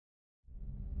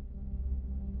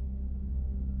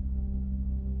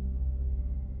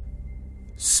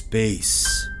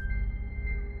Space.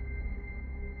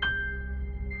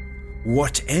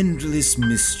 What endless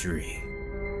mystery.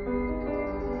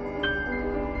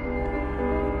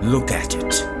 Look at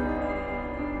it.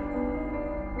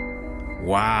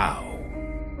 Wow.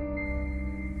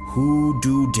 Who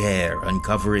do dare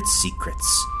uncover its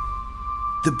secrets?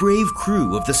 The brave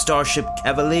crew of the starship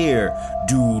Cavalier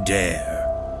do dare.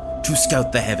 To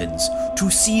scout the heavens,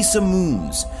 to see some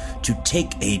moons, to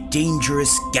take a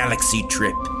dangerous galaxy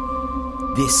trip.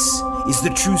 This is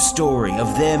the true story of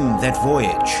them that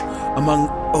voyage among,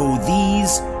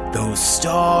 those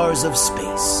stars of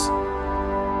space.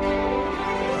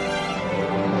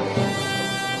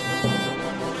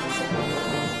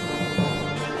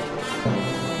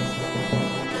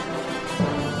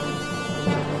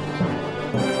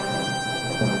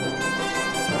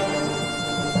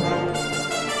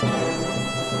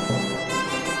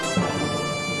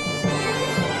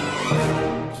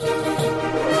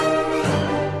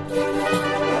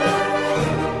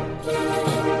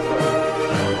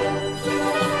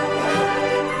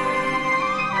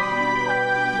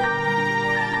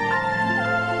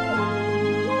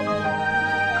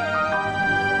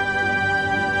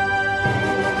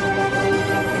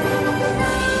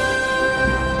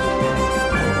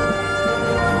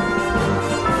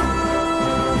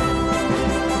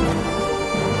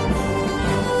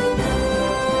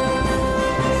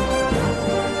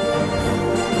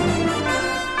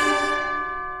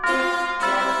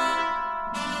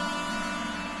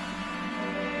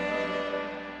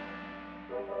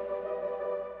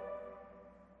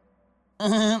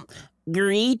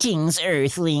 Greetings,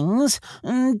 Earthlings.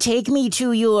 Take me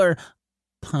to your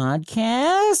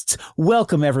podcast?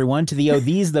 Welcome, everyone, to the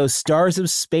Those Stars of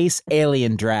Space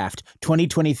Alien Draft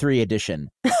 2023 edition.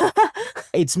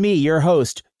 It's me, your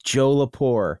host, Joe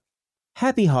Lepore.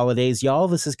 Happy holidays, y'all.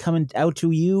 This is coming out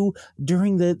to you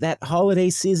during that holiday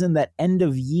season, that end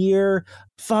of year.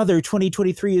 Father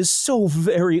 2023 is so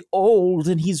very old,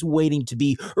 and he's waiting to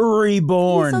be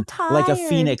reborn like a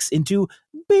phoenix into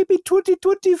baby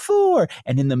 2024.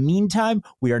 And in the meantime,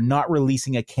 we are not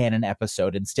releasing a canon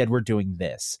episode. Instead, we're doing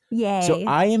this. Yay. So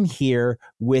I am here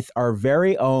with our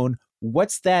very own,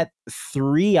 what's that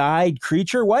three-eyed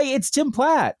creature? Why, it's Tim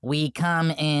Platt. We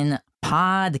come in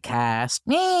podcast.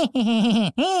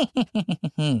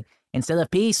 Instead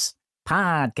of peace,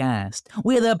 podcast.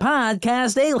 We're the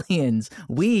podcast aliens.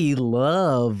 We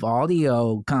love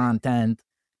audio content,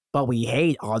 but we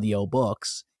hate audio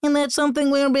books. And that's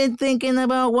something we've been thinking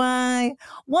about. Why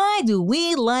do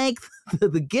we like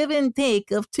the give and take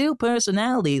of two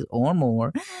personalities or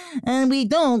more, and we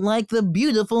don't like the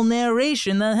beautiful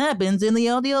narration that happens in the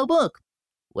audio book?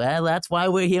 Well, that's why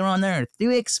we're here on Earth,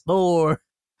 to explore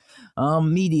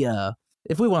media.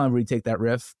 If we want to retake that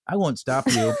riff, I won't stop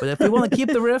you. But if we want to keep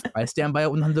the riff, I stand by it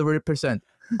 100%.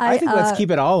 I think let's keep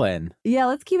it all in. Yeah,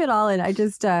 let's keep it all in. I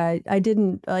just I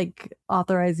didn't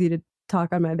authorize you to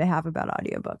talk on my behalf about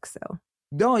audiobooks, so.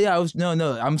 No, yeah,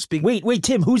 I'm speaking. Wait,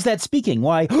 Tim, who's that speaking?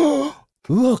 Why?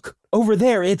 Look, over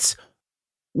there, it's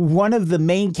one of the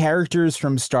main characters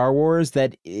from Star Wars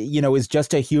that, is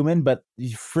just a human, but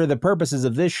for the purposes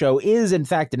of this show is in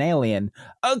fact an alien.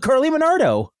 Carly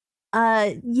Monardo.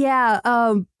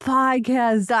 Podcast.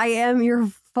 I am your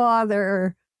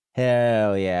father.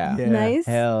 Hell yeah. Nice.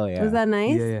 Hell yeah. Was that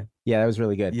nice? Yeah, that was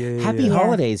really good. Happy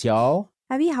holidays, y'all.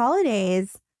 Happy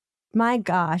holidays. My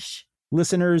gosh.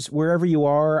 Listeners, wherever you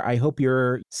are, I hope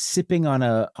you're sipping on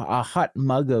a hot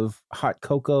mug of hot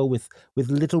cocoa with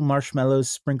little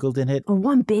marshmallows sprinkled in it. Or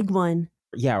one big one.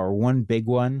 Yeah, or one big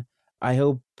one. I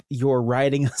hope you're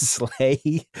riding a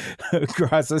sleigh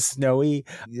across a snowy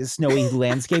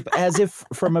landscape as if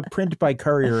from a print by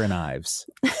Currier and Ives.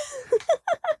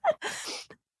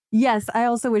 Yes, I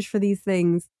also wish for these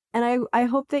things. And I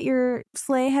hope that your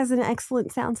sleigh has an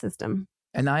excellent sound system.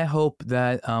 And I hope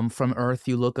that from Earth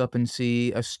you look up and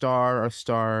see a star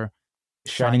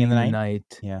shining in the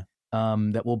night. Yeah.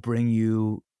 That will bring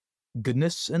you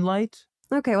goodness and light.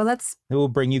 Okay, well it will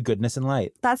bring you goodness and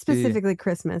light. That's specifically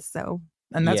Christmas, so.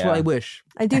 And that's what I wish.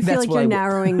 I do feel like you're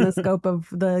narrowing the scope of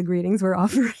the greetings we're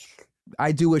offering.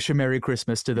 I do wish a Merry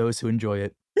Christmas to those who enjoy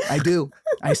it. I do.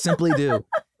 I simply do.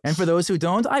 And for those who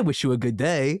don't, I wish you a good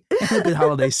day and a good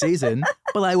holiday season.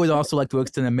 But I would also like to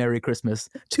extend a Merry Christmas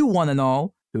to one and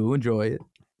all who enjoy it.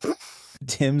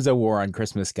 Tim's a War on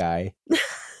Christmas guy.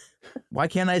 Why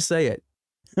can't I say it?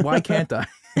 Why can't I?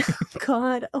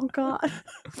 God, oh God.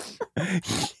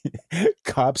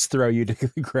 Cops throw you to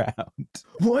the ground.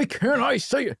 Why can't I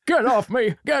say it? Get off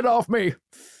me! Get off me!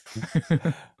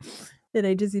 It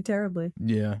ages you terribly.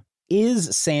 Yeah.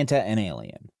 Is Santa an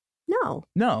alien? No.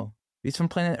 No. He's from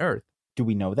planet Earth. Do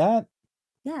we know that?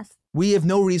 Yes. We have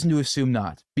no reason to assume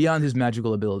not, beyond his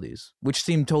magical abilities, which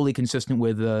seem totally consistent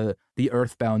with the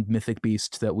earthbound mythic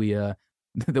beast that we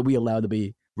that we allow to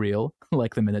be real,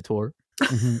 like the Minotaur.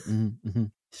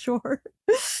 Sure.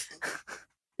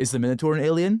 Is the Minotaur an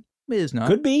alien? It is not.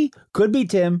 Could be,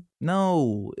 Tim.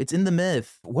 No, it's in the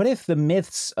myth. What if the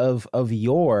myths of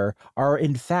yore are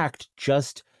in fact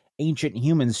just ancient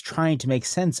humans trying to make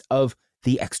sense of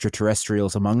the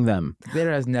extraterrestrials among them?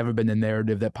 There has never been a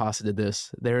narrative that posited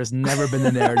this. There has never been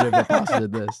a narrative that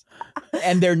posited this.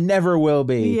 And there never will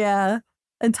be. Yeah.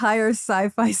 Entire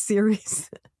sci-fi series.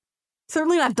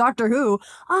 Certainly not Doctor Who.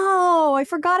 Oh, I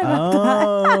forgot about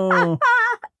that.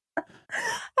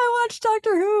 I watched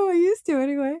Doctor Who. I used to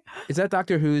anyway. Is that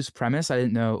Doctor Who's premise? I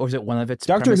didn't know. Or is it one of its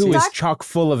Doctor Who premises? is chock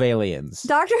full of aliens.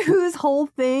 Doctor Who's whole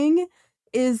thing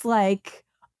is like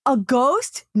a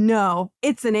ghost? No,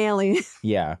 it's an alien.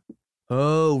 Yeah.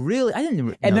 Oh, really? I didn't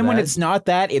know And then when that. it's not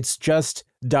that, it's just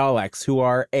Daleks who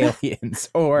are aliens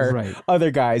or Right. other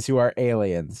guys who are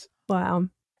aliens. Wow.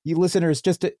 You listeners,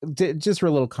 just for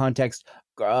a little context,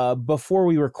 before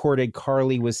we recorded,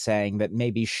 Carly was saying that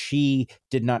maybe she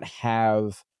did not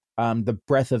have the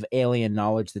breadth of alien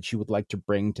knowledge that she would like to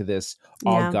bring to this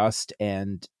august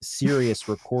and serious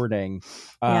recording.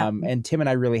 And Tim and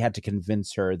I really had to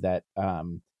convince her that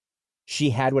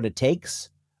she had what it takes.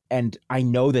 And I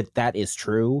know that that is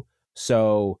true.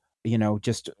 So,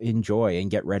 just enjoy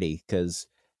and get ready because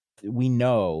we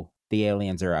know the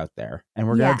aliens are out there and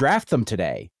we're going to draft them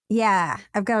today. Yeah,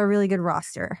 I've got a really good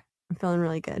roster. I'm feeling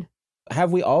really good.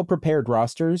 Have we all prepared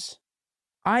rosters?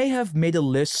 I have made a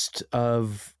list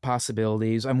of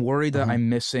possibilities. I'm worried that I'm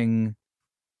missing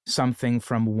something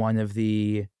from one of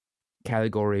the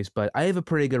categories, but I have a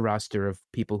pretty good roster of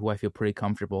people who I feel pretty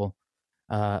comfortable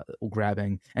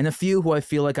grabbing, and a few who I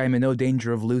feel like I'm in no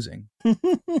danger of losing.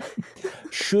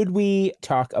 Should we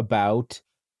talk about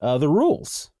the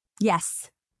rules? Yes.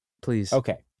 Please.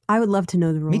 Okay. I would love to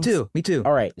know the rules. Me too.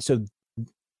 All right. So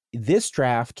this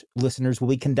draft, listeners, will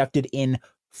be conducted in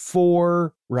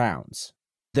 4 rounds.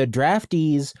 The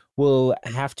draftees will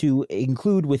have to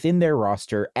include within their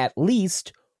roster at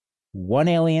least 1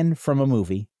 alien from a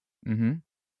movie,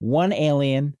 1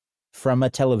 alien from a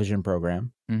television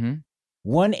program,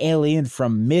 1 alien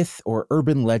from myth or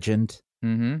urban legend,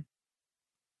 and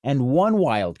 1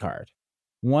 wild card,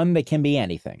 one that can be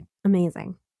anything.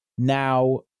 Amazing.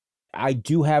 Now, I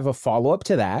do have a follow-up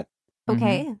to that.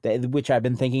 Okay. Which I've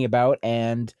been thinking about,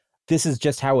 and this is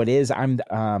just how it is.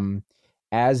 I'm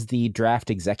as the draft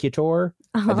executor.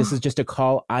 This is just a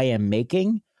call I am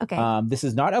making. Okay. This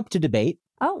is not up to debate.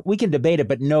 Oh. We can debate it,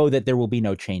 but know that there will be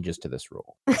no changes to this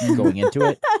rule going into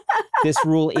it. This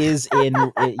rule is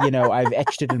I've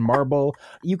etched it in marble.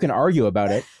 You can argue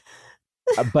about it,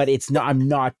 but it's not. I'm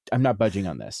not budging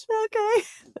on this. Okay.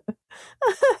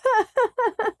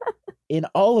 In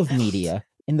all of media,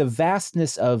 in the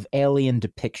vastness of alien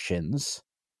depictions,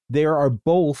 there are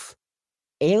both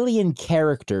alien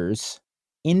characters,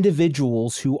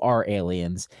 individuals who are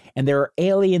aliens, and there are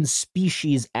alien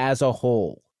species as a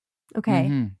whole.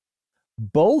 Okay.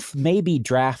 Both may be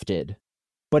drafted,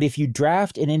 but if you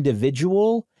draft an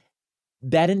individual,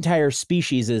 that entire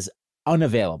species is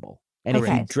unavailable. And if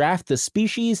you draft the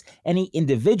species, any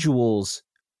individuals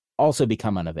also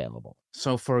become unavailable.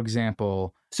 So, for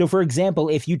example,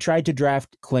 if you tried to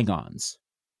draft Klingons,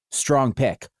 strong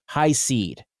pick, high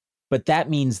seed, but that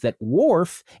means that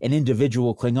Worf, an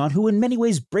individual Klingon who in many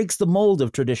ways breaks the mold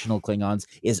of traditional Klingons,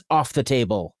 is off the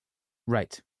table.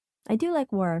 Right. I do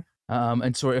like Worf.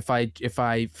 And so if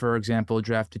I, for example,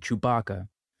 drafted Chewbacca,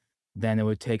 then it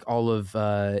would take all of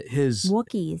his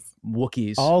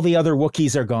Wookiees. All the other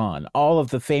Wookiees are gone. All of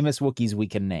the famous Wookiees we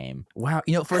can name. Wow.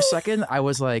 For a second, I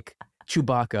was like,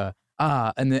 Chewbacca.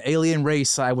 And the alien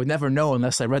race I would never know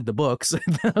unless I read the books.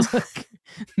 I was like,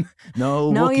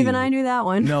 no, Wookiee. Even I knew that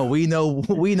one. No, we know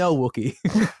Wookiee.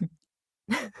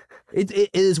 It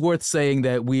is worth saying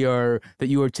that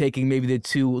you are taking maybe the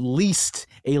 2 least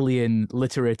alien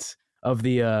literate of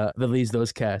the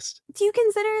those cast. Do you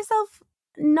consider yourself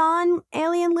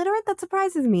non-alien literate? That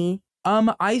surprises me.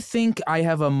 I think I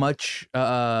have a much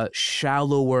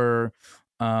shallower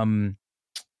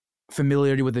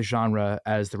familiarity with the genre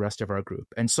as the rest of our group.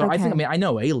 And so I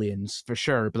know aliens for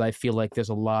sure, but I feel like there's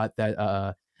a lot that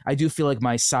I do feel like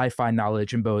my sci-fi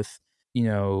knowledge in both,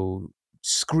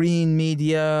 screen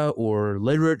media or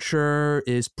literature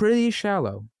is pretty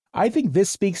shallow. I think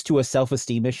this speaks to a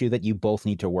self-esteem issue that you both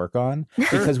need to work on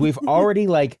because we've already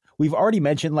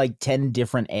mentioned 10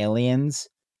 different aliens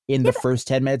in the first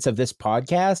 10 minutes of this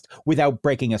podcast without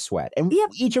breaking a sweat. And Yep.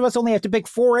 each of us only have to pick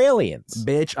 4 aliens.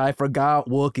 Bitch, I forgot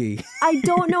Wookiee. I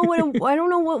don't know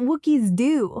what Wookiees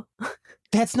do.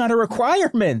 That's not a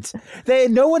requirement.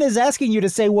 No one is asking you to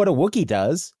say what a Wookiee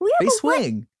does. Well, yeah, They but what-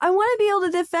 swing. I want to be able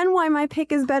to defend why my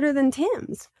pick is better than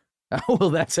Tim's. Oh, well,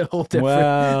 that's a whole different.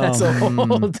 Well, that's a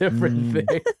whole different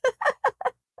thing.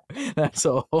 That's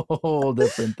a whole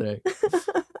different thing.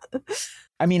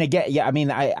 I mean, again, yeah, I mean,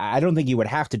 I don't think you would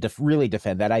have to really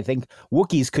defend that. I think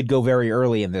Wookiees could go very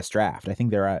early in this draft. I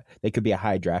think they could be a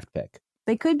high draft pick.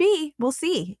 They could be. We'll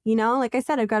see. You know, like I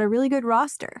said, I've got a really good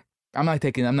roster. I'm not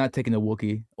taking a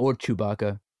Wookiee or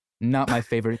Chewbacca. Not my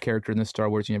favorite character in the Star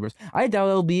Wars universe. I doubt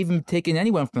I'll be even taking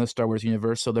anyone from the Star Wars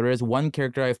universe. So there is one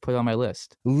character I've put on my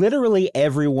list. Literally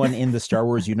everyone in the Star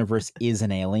Wars universe is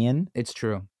an alien. It's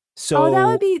true. So Oh,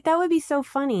 that would be so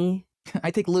funny.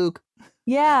 I take Luke.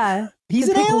 Yeah. he's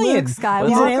Could an pick Luke alien. Skywalker.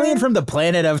 He's an alien from the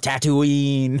planet of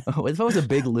Tatooine. Oh, if I was a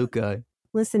big Luke guy.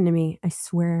 Listen to me. I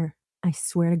swear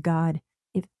to God,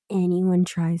 if anyone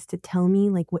tries to tell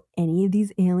me like what any of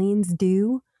these aliens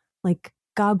do, like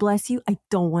God bless you, I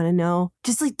don't want to know.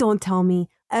 Just like don't tell me.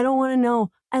 I don't want to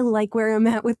know. I like where I'm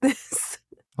at with this.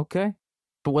 Okay.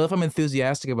 But what if I'm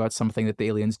enthusiastic about something that the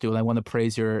aliens do and I want to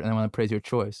praise your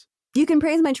choice? You can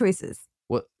praise my choices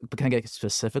What? But can I get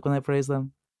specific when I praise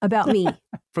them? about me.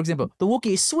 For example, the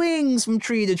Wookiee swings from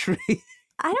tree to tree.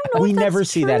 I don't know. We if that's never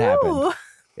see that happen. true.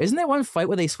 Isn't there one fight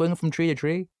where they swing from tree to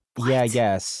tree? Yeah, I What?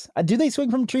 guess. Do they swing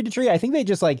from tree to tree? I think they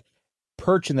just like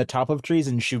perch in the top of trees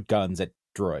and shoot guns at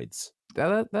droids.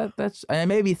 That's. I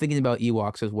may be thinking about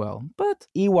Ewoks as well, but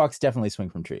Ewoks definitely swing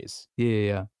from trees.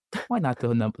 yeah. Why not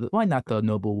the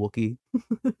noble Wookiee?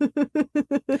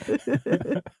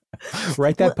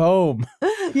 Write that poem.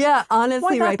 Yeah, Why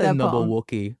honestly, not write the that noble poem.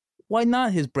 Wookiee? Why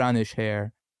not his brownish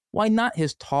hair? Why not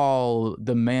his tall,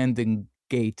 demanding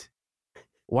gait?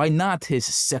 Why not his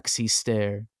sexy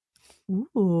stare?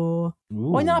 Ooh.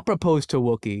 Why not propose to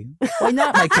Wookiee? Why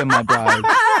not make him my bride?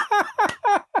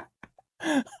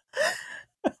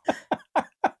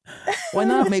 Why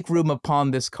not make room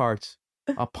upon this cart,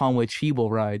 upon which he will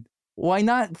ride? Why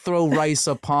not throw rice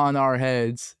upon our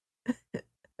heads?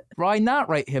 Why not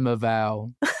write him a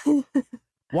vow?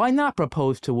 Why not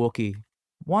propose to Wookiee?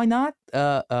 Why not,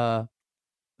 Bring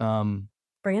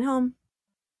it home.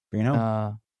 You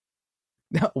know?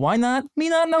 why not? Me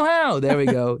not know how. There we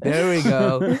go. There we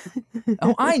go.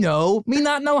 Oh, I know. Me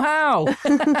not know how.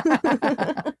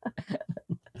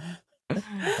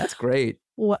 That's great.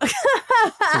 What?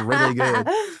 really good.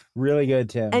 Really good,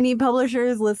 Tim. Any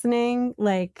publishers listening,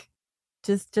 like,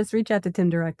 just reach out to Tim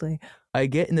directly. I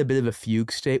get in a bit of a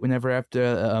fugue state whenever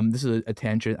after this is a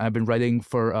tangent. I've been writing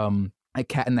for a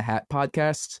Cat in the Hat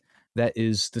podcast that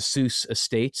is the Seuss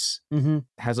Estates Mm-hmm.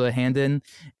 has a hand in,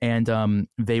 and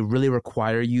they really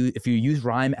require you, if you use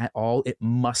rhyme at all, it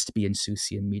must be in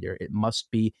Seussian meter. It must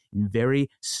be in very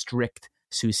strict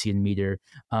Seussian meter.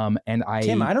 And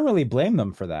Tim, I don't really blame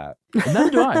them for that. Neither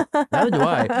do I. Neither do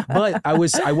I. But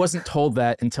I wasn't told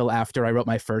that until after I wrote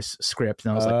my first script,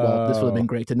 and I was like, well, this would have been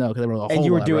great to know because I wrote a whole And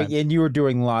you were lot of doing rhymes. and you were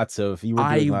doing lots of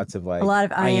like A lot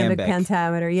of iambic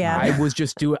pentameter. Yeah. I was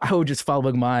just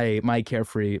following my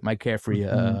carefree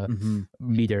Mhm.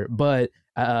 meter. But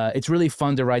it's really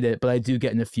fun to write it, but I do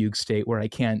get in a fugue state where I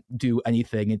can't do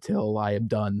anything until I am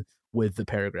done with the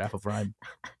paragraph of rhyme.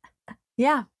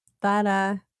 Yeah.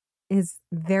 That is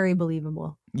very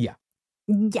believable. Yeah.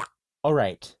 Yeah. All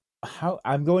right.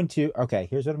 Okay,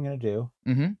 here's what I'm going to do.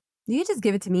 Mm-hmm. You could just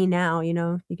give it to me now, you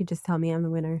know. You could just tell me I'm the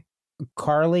winner.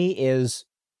 Carly is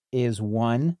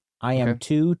 1. I am Okay.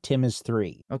 2. Tim is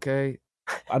 3. Okay.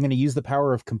 I'm going to use the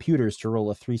power of computers to roll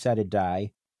a 3-sided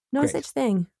die, No Great. such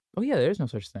thing. Oh yeah, there's no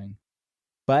such thing.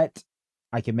 but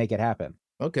I can make it happen.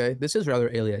 Okay, this is rather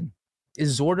alien.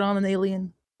 Is Zordon an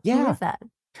alien? Who Yeah. is that?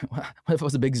 What if I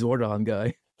was a big Zordon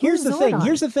guy? Here's Who's the thing.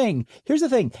 Zordon? Here's the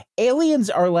thing. Aliens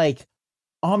are like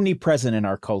omnipresent in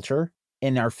our culture,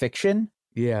 in our fiction,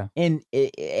 Yeah.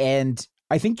 and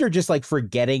I think you're just like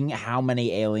forgetting how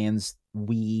many aliens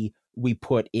we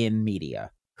put in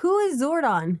media. Who is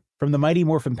Zordon? From the Mighty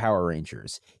Morphin Power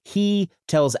Rangers, he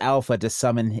tells Alpha to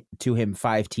summon to him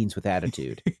 5 teens with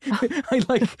attitude. I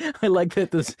like that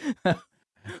this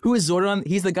who is Zordon?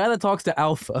 He's the guy that talks to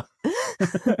Alpha.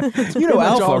 You know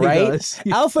Alpha, right? Does.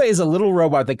 Alpha is a little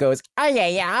robot that goes, ay,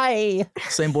 ay, ay.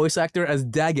 Same voice actor as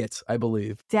Daggett, I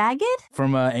believe, Daggett?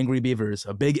 from Angry Beavers.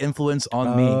 A big influence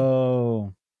on me.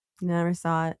 Oh, Never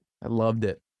saw it. I loved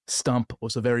it. Stump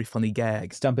was a very funny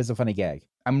gag. Stump is a funny gag.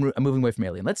 I'm moving away from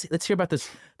Alien. Let's hear about this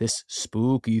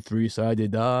spooky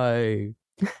 3-sided die.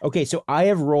 Okay, so I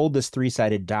have rolled this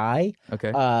 3-sided die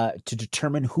Okay. to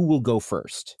determine who will go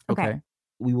first. Okay.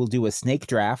 We will do a snake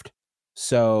draft.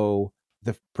 So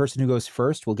the person who goes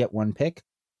first will get 1 pick.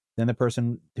 Then the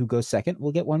person who goes second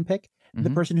will get 1 pick. The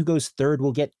Mhm. person who goes third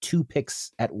will get 2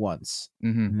 picks at once.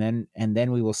 Mm-hmm. And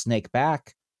then we will snake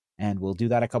back, and we'll do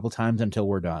that a couple times until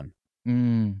we're done.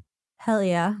 Mm. Hell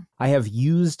yeah. I have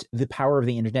used the power of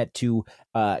the internet to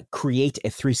create a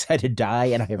 3-sided die,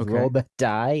 and I have Okay. rolled that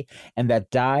die, and that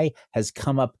die has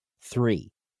come up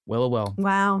 3. Well.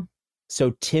 Wow.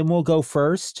 So Tim will go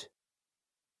first.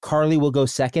 Carly will go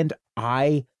second.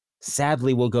 I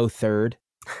sadly will go third,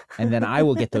 and then I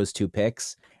will get those 2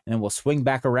 picks, and then we'll swing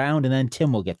back around, and then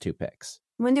Tim will get 2 picks.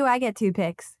 When do I get 2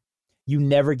 picks? You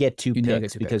never get 2 You never get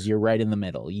picks 2 because picks. you're right in the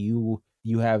middle. You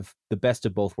have the best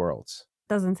of both worlds.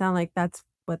 Doesn't sound like that's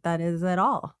what that is at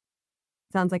all.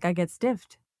 Sounds like I get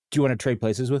stiffed. Do you want to trade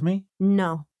places with me?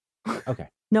 No. Okay.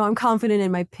 No, I'm confident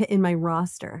in my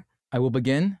roster. I will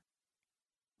begin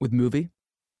with movie,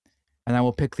 and I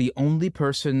will pick the only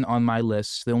person on my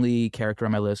list, the only character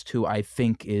on my list who I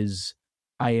think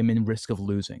I am in risk of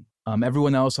losing.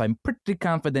 Everyone else, I'm pretty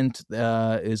confident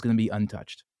is going to be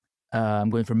untouched. I'm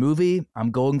going for movie.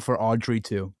 I'm going for Audrey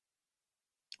too.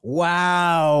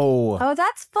 Wow. Oh,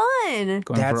 that's fun.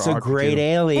 Going That's for a Audrey great too.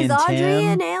 alien, Is Audrey Tim.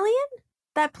 an alien?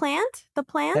 That plant? The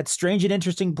plant? That strange and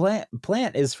interesting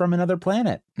plant is from another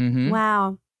planet. Mm-hmm.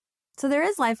 Wow. So there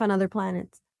is life on other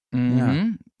planets.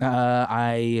 Mm-hmm.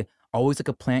 I always like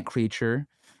a plant creature.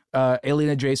 Alien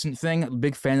adjacent thing.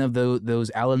 Big fan of those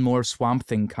Alan Moore Swamp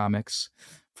Thing comics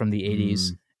from the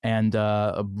 80s. And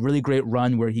a really great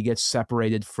run where he gets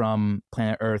separated from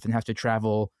planet Earth and has to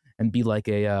travel and be like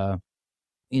an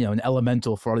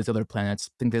elemental for all these other planets.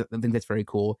 I think that's very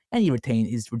cool. And he's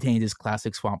retained his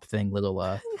classic Swamp Thing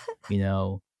little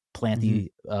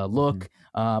planty look.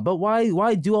 But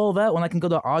why do all that when I can go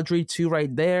to Audrey 2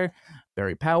 right there?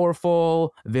 Very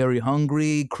powerful, very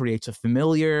hungry, creates a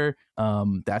familiar.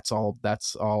 That's all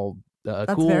That's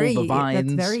cool. very, The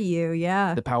vines. That's very you,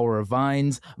 yeah. The power of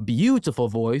vines. Beautiful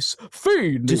voice.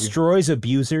 Feed me. Destroys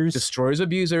abusers. Destroys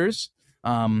abusers.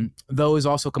 Those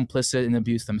also complicit in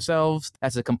abuse themselves.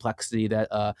 That's a complexity that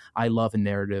I love in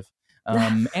narrative.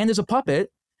 And there's a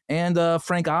puppet. And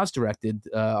Frank Oz directed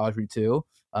Audrey 2,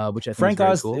 which I think Frank is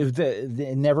very Oz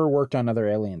cool. never worked on other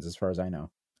aliens, as far as I know.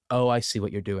 Oh, I see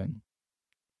what you're doing.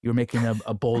 You're making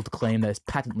a bold claim that is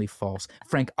patently false.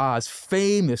 Frank Oz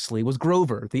famously was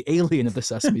Grover, the alien of the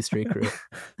Sesame Street crew.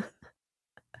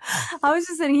 I was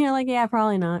just sitting here like, yeah,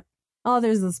 probably not. Oh,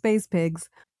 there's the space pigs.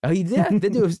 Oh, he did.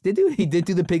 He did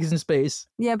do the pigs in space.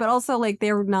 Yeah, but also like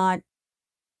they're not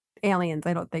aliens.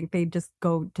 I don't think they just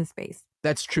go to space.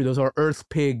 That's true. Those are Earth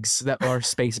pigs that are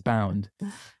space bound. But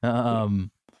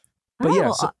Oh,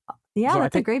 yeah, so I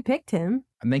that's a pick- great pick, Tim.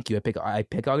 thank you. I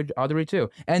pick Audrey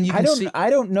too, and you I can don't. see. I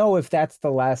don't know if that's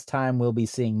the last time we'll be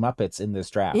seeing Muppets in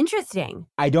this draft. Interesting.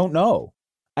 I don't know.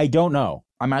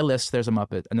 On my list, there's a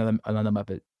Muppet, another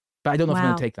Muppet, but I don't know if I'm Wow.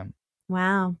 going to take them.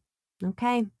 Wow.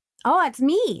 Okay. Oh, it's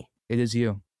me. It is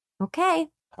you. Okay.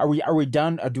 Are we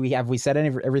done? Or have we said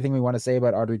everything we want to say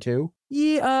about Audrey 2?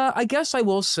 Yeah, I guess I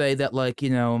will say that,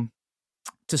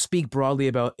 to speak broadly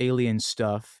about alien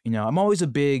stuff, I'm always a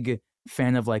big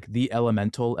fan of the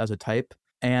elemental as a type,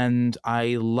 and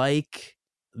I like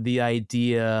the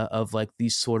idea of the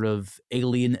sort of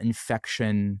alien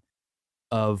infection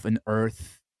of an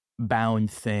earth-bound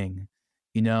thing.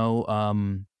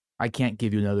 I can't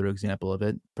give you another example of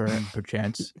it,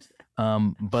 perchance,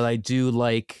 but I do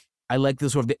I like the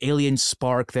sort of the alien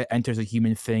spark that enters a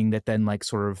human thing that then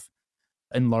sort of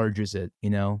enlarges it.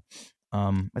 I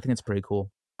think it's pretty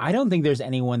cool. I don't think there's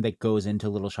anyone that goes into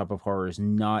Little Shop of Horrors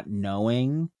not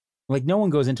knowing. No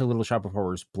one goes into Little Shop of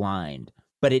Horrors blind,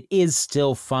 but it is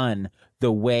still fun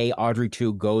the way Audrey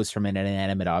 2 goes from an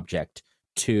inanimate object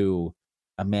to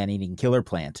a man-eating killer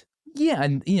plant. Yeah,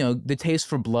 and the taste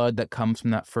for blood that comes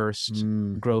from that first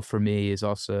growth for me is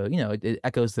also, it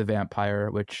echoes the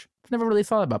vampire, which I've never really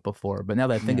thought about before. But now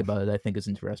that I think about it, I think it's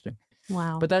interesting.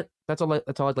 Wow. But that's all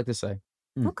I'd like to say.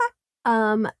 Okay.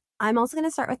 I'm also going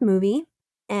to start with movie,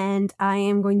 and I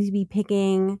am going to be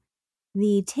picking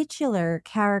the titular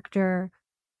character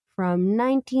from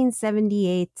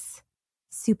 1978's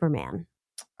Superman.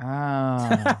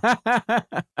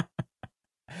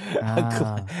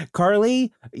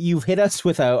 Carly, you've hit us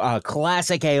with a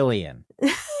classic alien.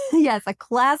 Yes, a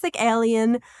classic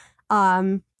alien.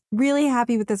 Really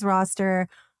happy with this roster.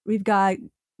 We've got,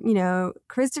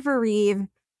 Christopher Reeve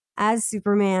as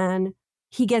Superman.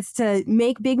 He gets to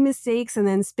make big mistakes and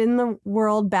then spin the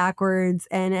world backwards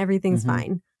and everything's Mhm.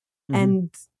 fine. Mhm.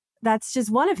 And that's just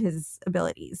one of his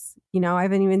abilities. You know, I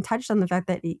haven't even touched on the fact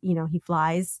that, you know, he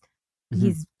flies. Mhm.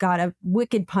 He's got a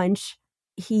wicked punch.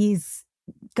 He's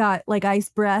got like ice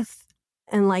breath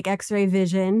and like x-ray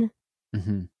vision.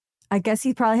 Mhm. I guess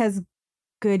he probably has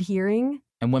good hearing.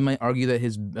 And one might argue that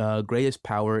his greatest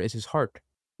power is his heart,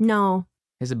 No,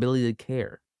 his ability to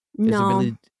care, his no,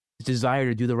 ability, his desire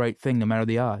to do the right thing no matter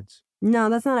the odds. no,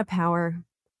 that's not a power.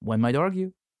 One might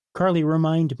argue. Carly,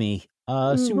 remind me.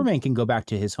 Mm. Superman can go back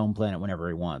to his home planet whenever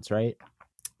he wants, right?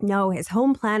 No, his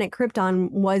home planet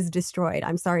Krypton was destroyed.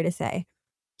 I'm sorry to say.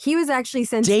 He was actually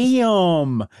sent.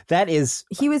 Damn, that is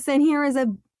He was sent here as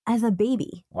a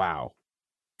baby, wow.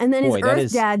 and then Boy, his that Earth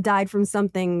is- dad died from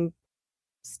something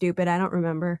stupid. I don't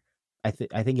remember. I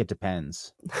think it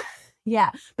depends.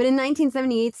 Yeah, but in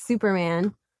 1978,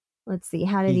 Superman. Let's see,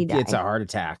 how did he die? It's a heart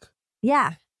attack.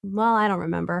 Yeah. Well, I don't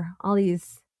remember all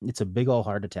these. It's a big old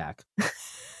heart attack.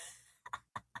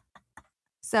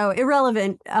 So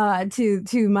irrelevant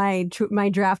to my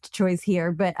draft choice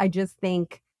here, but I just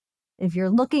think if you're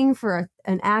looking for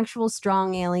an actual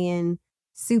strong alien,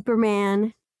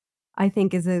 Superman, I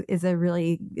think is a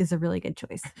really good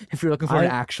choice. If you're looking for an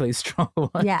actually strong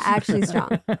one. Yeah, actually strong.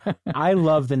 I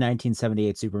love the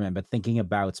 1978 Superman, but thinking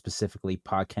about specifically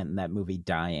Pa Kent in that movie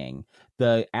dying,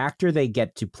 the actor they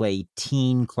get to play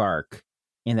Teen Clark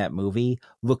in that movie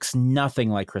looks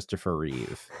nothing like Christopher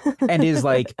Reeve and is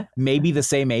like maybe the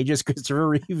same age as Christopher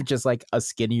Reeve, just like a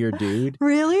skinnier dude.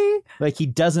 Really? Like he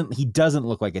doesn't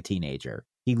look like a teenager.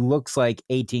 He looks like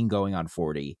 18 going on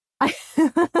 40.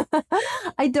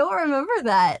 I don't remember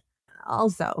that.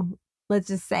 Also, let's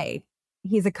just say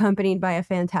he's accompanied by a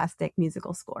fantastic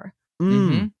musical score.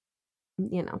 Mm.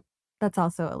 You know, that's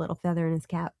also a little feather in his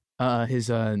cap. His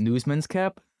newsman's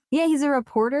cap. Yeah, he's a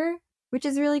reporter, which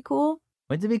is really cool.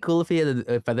 Wouldn't it be cool if he had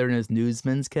a feather in his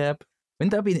newsman's cap?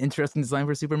 Wouldn't that be an interesting design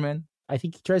for Superman? I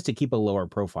think he tries to keep a lower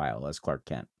profile as Clark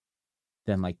Kent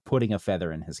than like putting a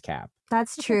feather in his cap.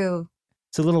 That's true.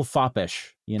 It's a little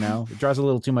foppish, you know? It draws a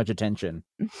little too much attention.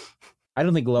 I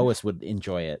don't think Lois would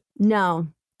enjoy it. No,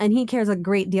 and he cares a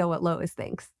great deal what Lois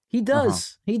thinks. He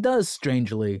does. He does,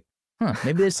 strangely. Huh.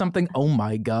 Maybe there's something, oh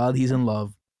my God, he's in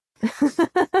love.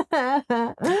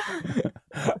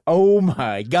 Oh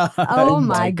my God. Oh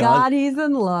my God, he's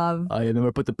in love. I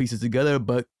never put the pieces together,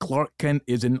 but Clark Kent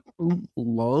is in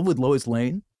love with Lois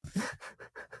Lane.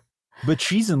 But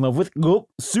she's in love with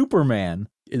Superman.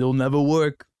 It'll never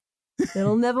work.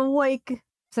 It'll never wake.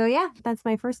 So yeah, that's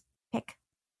my first pick.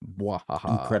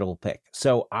 Wahaha. Incredible pick.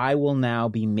 So I will now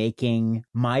be making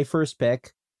my first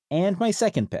pick and my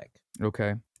second pick.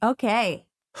 Okay. Okay.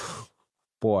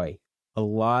 Boy, a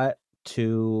lot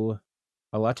to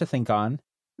think on.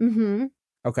 Mm-hmm.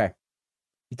 Okay.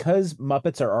 Because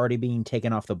Muppets are already being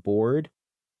taken off the board,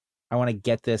 I want to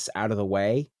get this out of the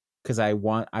way because I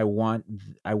want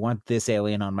this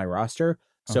alien on my roster.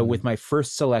 So with my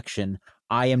first selection,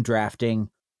 I am drafting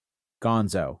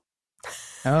Gonzo.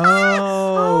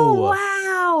 Oh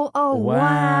wow! Oh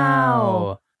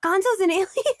wow! Gonzo's an alien.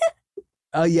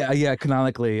 Yeah,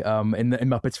 canonically, in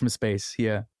Muppets from Space,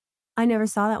 yeah. I never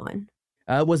saw that one.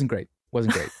 It wasn't great.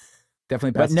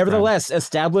 Definitely But past its time. nevertheless,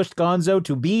 established Gonzo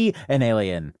to be an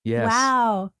alien. Yes.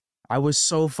 Wow. I was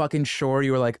so fucking sure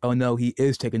you were like, oh no, he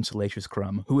is taking Salacious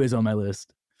Crumb, who is on my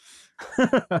list.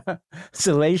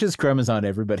 Salacious Crumb is on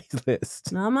everybody's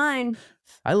list. Not mine.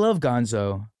 I love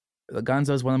Gonzo.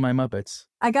 Gonzo's one of my Muppets.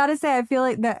 I gotta say, I feel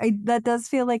like that does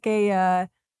feel like a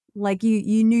like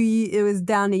you knew it was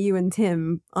down to you and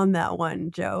Tim on that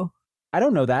one, Joe. I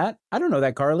don't know that,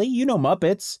 Carly. You know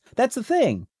Muppets. That's the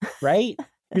thing, right?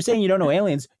 You're saying you don't know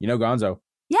aliens. You know Gonzo.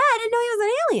 Yeah, I didn't know he was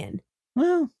an alien.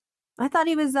 Well, I thought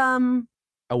he was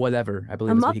Oh, whatever. I a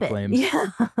believe that's what he Muppet. claims. Yeah.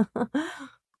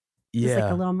 He's Yeah,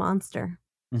 like a little monster.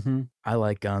 mm-hmm. I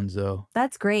like Gonzo.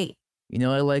 That's great. You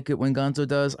know, I like it when Gonzo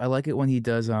does. I like it when he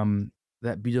does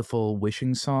that beautiful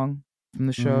wishing song from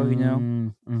the show. You know,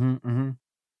 Mm-hmm, mm-hmm.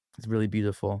 it's really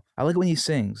beautiful. I like it when he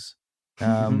sings.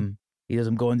 Mhm. He does.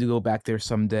 I'm going to go back there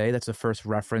someday. That's the first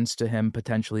reference to him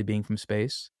potentially being from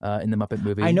space in the Muppet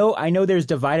movie. I know there's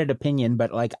divided opinion,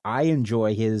 but like I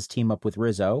enjoy his team up with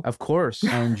Rizzo. Of course,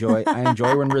 I enjoy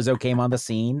when Rizzo came on the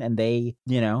scene and they,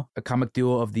 a comic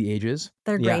duo of the ages.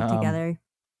 They're Yeah, great together.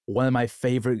 One of my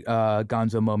favorite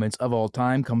Gonzo moments of all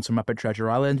time comes from Muppet Treasure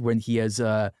Island when he has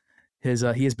he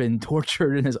has been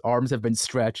tortured and his arms have been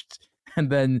stretched, and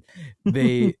then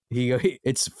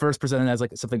it's first presented as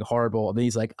like something horrible, and then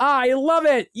he's like, I love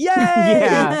it, yay!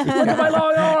 Yeah. Look at my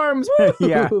long arms. Woo!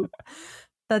 Yeah.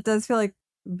 That does feel like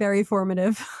Very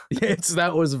formative.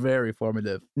 That was very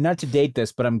formative. Not to date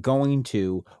this, but I'm going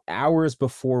to. Hours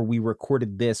before we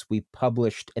recorded this, we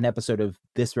published an episode of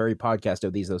this very podcast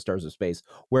of These Those Stars of Space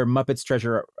where Muppets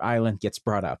Treasure Island gets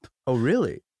brought up. Oh,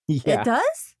 really? Yeah. It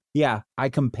does? Yeah. I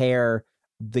compare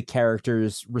the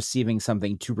characters receiving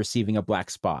something to receiving a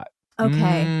black spot.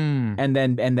 Okay. Mm. And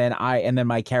then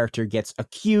my character gets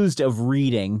accused of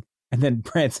reading. And then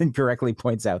Branson correctly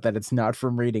points out that it's not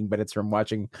from reading, but it's from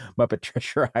watching Muppet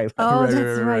Treasure Island. Oh, Right,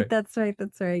 that's right, right. right.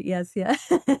 That's right. Yes, yeah.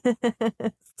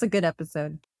 It's a good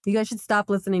episode. You guys should stop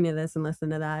listening to this and listen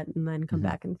to that and then come Mhm.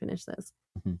 back and finish this.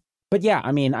 But yeah,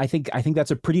 I mean, I think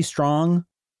that's a pretty strong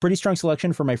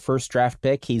selection for my first draft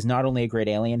pick. He's not only a great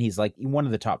alien, he's like one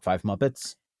of the top 5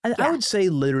 Muppets. I Yeah. would say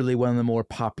literally one of the more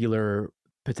popular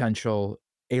potential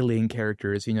alien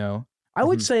characters, you know. I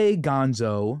would Mhm. say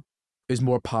Gonzo is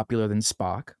more popular than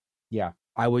Spock. Yeah.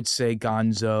 I would say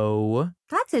Gonzo.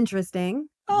 That's interesting.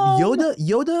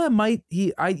 Yoda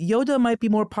might be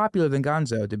more popular than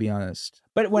Gonzo, to be honest.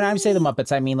 But when I say the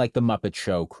Muppets, I mean like the Muppet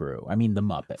Show crew. I mean the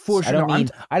Muppets. For I don't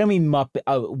sure. mean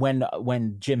Muppet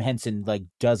when Jim Henson like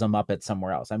does a Muppet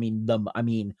somewhere else. I mean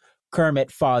Kermit,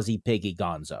 Fozzie, Piggy,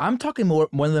 Gonzo. I'm talking more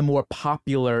one of the more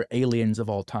popular aliens of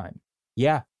all time.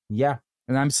 Yeah.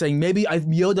 And I'm saying maybe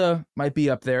Yoda might be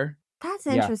up there. That's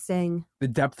Yeah. interesting. The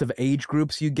depth of age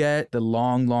groups you get, the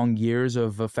long years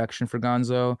of affection for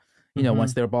Gonzo. You know, Mhm.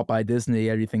 once they're bought by Disney,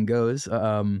 everything goes.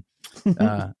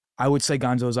 I would say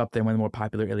Gonzo's up there, one of the more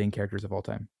popular alien characters of all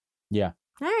time. All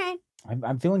right.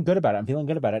 I'm feeling good about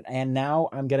it. And now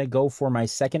I'm gonna go for my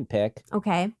second pick.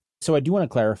 Okay. So I do want to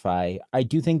clarify. I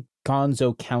do think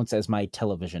Gonzo counts as my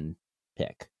television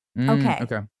pick. Okay.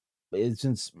 Okay.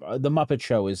 Since the Muppet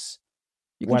Show is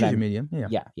You can what choose I'm- your medium.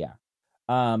 Yeah. yeah.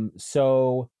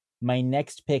 So my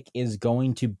next pick is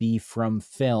going to be from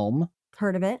film,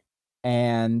 Heard of it?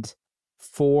 and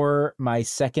for my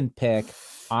second pick,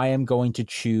 I am going to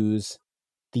choose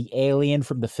the alien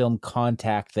from the film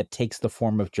Contact that takes the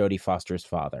form of Jodie Foster's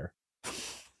father.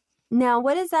 Now,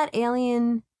 what does that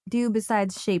alien do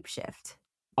besides shapeshift?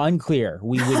 Unclear.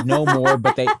 We would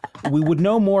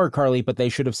know more, Carly, but they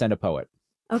should have sent a poet.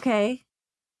 Okay.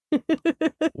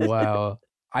 Wow.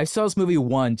 I saw this movie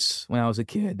once when I was a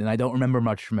kid, and I don't remember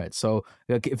much from it. So,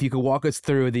 if you could walk us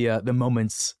through the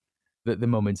moments, the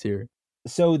moments here.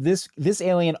 So this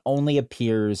alien only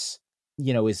appears,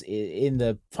 is in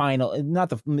the final,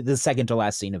 not the second to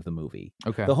last scene of the movie.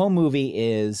 Okay. The whole movie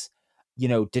is,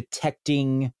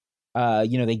 detecting.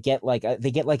 They get like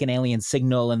an alien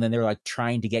signal, and then they're like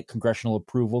trying to get congressional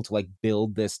approval to like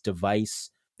build this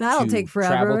device. That'll to take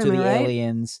forever. Travel to am I the right?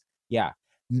 aliens. Yeah.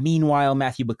 Meanwhile,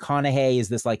 Matthew McConaughey is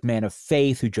this like man of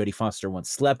faith who Jodie Foster once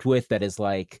slept with. That is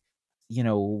like,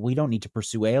 we don't need to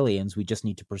pursue aliens. We just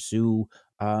need to pursue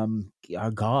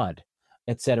our God,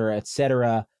 etc.,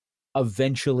 etc.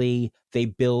 Eventually, they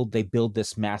build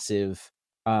this massive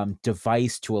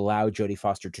device to allow Jodie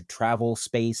Foster to travel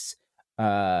space.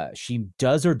 She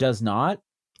does or does not.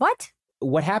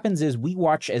 What happens is we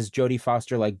watch as Jodie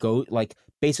Foster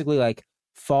basically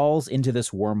falls into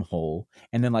this wormhole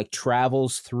and then like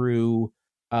travels through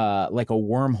like a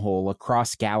wormhole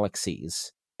across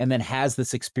galaxies and then has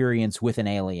this experience with an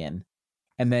alien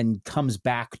and then comes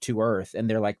back to Earth and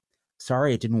they're like,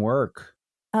 sorry, it didn't work.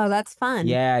 Oh, that's fun.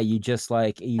 Yeah, you just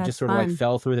sort of fun.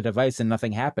 fell through the device and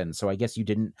nothing happened. So I guess it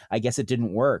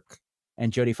didn't work.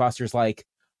 And Jodie Foster's like,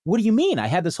 what do you mean? I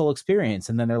had this whole experience.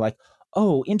 And then they're like,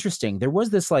 oh, interesting. There was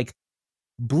this like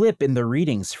blip in the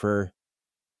readings for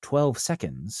 12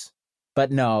 seconds.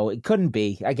 But no, it couldn't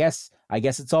be. I guess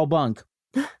it's all bunk.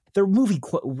 The movie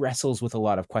wrestles with a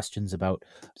lot of questions about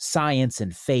science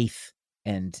and faith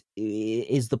and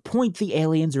is the point the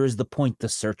aliens or is the point the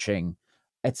searching,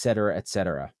 etc.,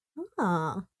 etc.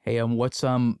 Oh. Hey, what's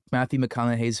Matthew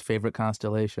McConaughey's favorite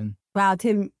constellation? Wow,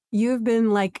 Tim, you've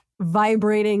been like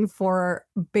vibrating for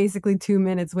basically 2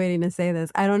 minutes waiting to say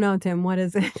this. I don't know, Tim. What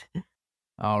is it?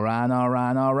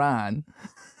 Orion.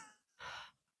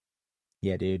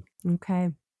 Yeah, dude. Okay.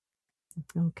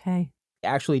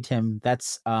 Actually, Tim,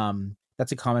 that's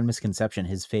a common misconception.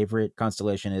 His favorite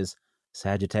constellation is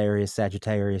Sagittarius. What?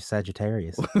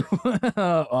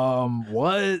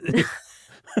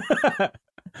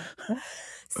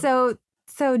 So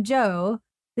Joe,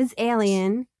 this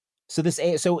alien. So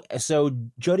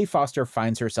Jodie Foster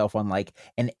finds herself on like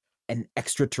an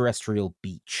extraterrestrial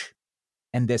beach,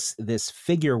 and this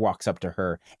figure walks up to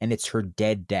her, and it's her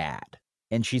dead dad,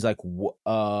 and she's like, what?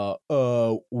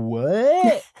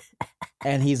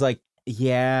 And he's like,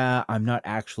 yeah, I'm not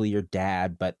actually your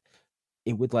dad, but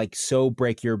it would like so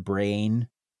break your brain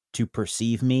to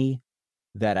perceive me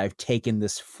that I've taken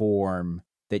this form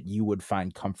that you would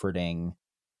find comforting,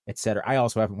 etc. I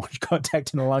also haven't watched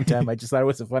Contact in a long time. I just thought it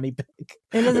was a funny pick.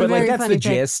 It is a But very that's funny the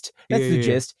pick. gist. That's the Yeah.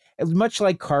 gist. Much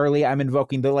like Carly, I'm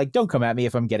invoking the don't come at me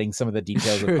if I'm getting some of the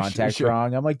details Sure, of Contact sure.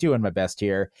 wrong. I'm doing my best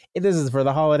here. This is for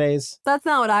the holidays. That's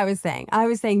not what I was saying. I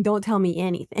was saying don't tell me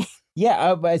anything.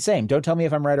 Yeah, but same. Don't tell me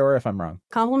if I'm right or if I'm wrong.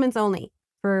 Compliments only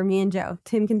for me and Joe.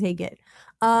 Tim can take it.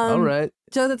 All right.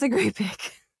 Joe, that's a great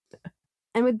pick.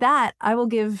 And with that, I will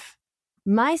give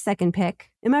my second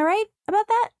pick. Am I right about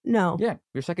that? No. Yeah,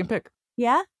 your second pick.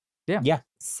 Yeah? Yeah. Yeah.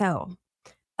 So,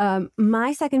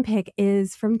 my second pick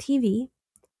is from TV.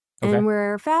 Okay. And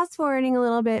we're fast forwarding a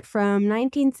little bit from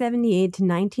 1978 to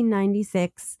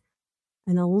 1996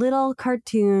 and a little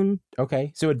cartoon.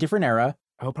 Okay, so a different era.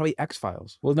 Oh, probably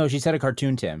X-Files. Well, no, she said a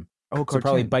cartoon, Tim. Oh, So cartoon.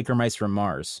 probably Biker Mice from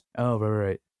Mars. Oh,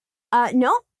 right.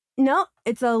 No,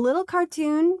 it's a little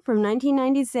cartoon from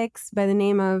 1996 by the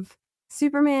name of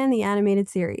Superman, the animated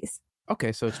series.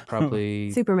 Okay, so it's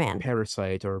probably Superman.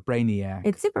 Parasite or Brainiac.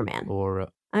 It's Superman. or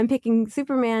I'm picking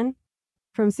Superman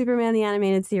from Superman, the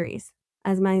animated series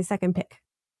as my second pick.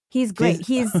 He's great.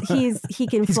 He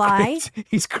can He's fly. great.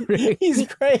 He's great. He's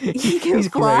great. He can He's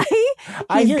fly. great.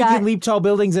 I He's hear he got- can leap tall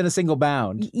buildings in a single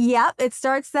bound. Yep, it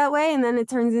starts that way and then it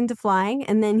turns into flying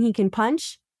and then he can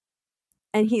punch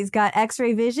and he's got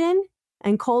x-ray vision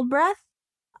and cold breath.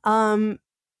 And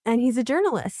he's a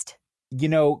journalist.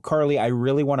 Carly, I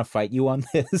really want to fight you on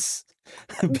this.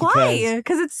 Why?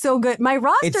 Because it's so good. My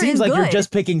roster It seems is like good. you're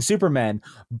just picking Superman,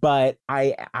 but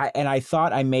I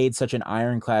thought I made such an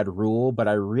ironclad rule, but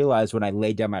I realized when I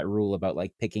laid down my rule about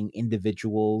picking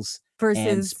individuals versus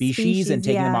and species and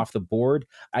taking them yeah. off the board,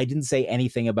 I didn't say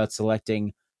anything about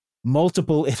selecting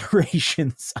multiple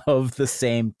iterations of the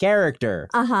same character.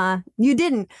 You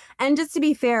didn't. And just to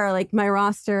be fair, my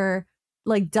roster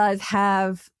does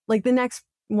have the next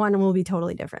one will be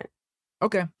totally different.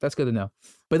 Okay, that's good to know.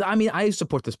 But I mean, I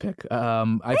support this pick. I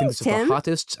think Thanks, this is Tim. the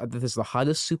hottest. This is the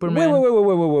hottest Superman.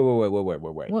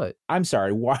 Wait. What? I'm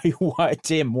sorry. Why,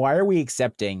 Tim? Why are we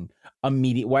accepting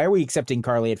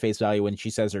Carly at face value when she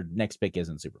says her next pick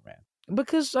isn't Superman?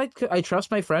 Because I trust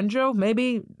my friend Joe.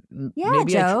 Maybe. Yeah,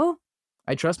 maybe Joe.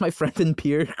 I trust my friend and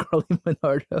peer Carly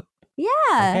Monardo.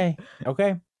 Yeah.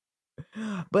 Okay.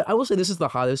 But I will say this is the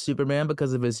hottest Superman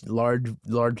because of his large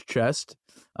chest.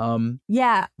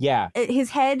 Yeah. Yeah.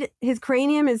 His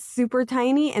cranium is super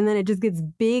tiny and then it just gets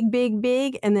big,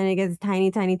 and then it gets tiny,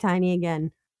 tiny, tiny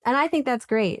again. And I think that's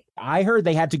great. I heard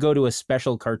they had to go to a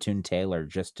special cartoon tailor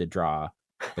just to draw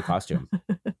the costume.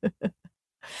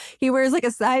 He wears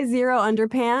a size 0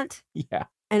 underpant Yeah.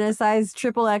 and a size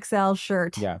XXL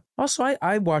shirt. Yeah. Also,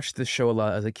 I watched this show a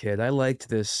lot as a kid. I liked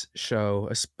this show,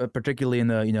 particularly in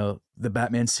the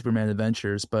Batman Superman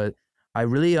adventures. But I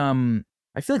really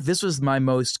I feel like this was my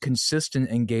most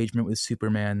consistent engagement with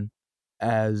Superman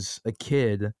as a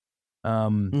kid.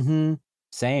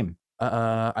 Same.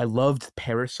 I loved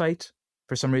Parasite.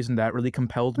 For some reason, that really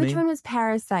compelled me. Which one was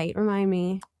Parasite? Remind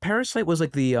me. Parasite was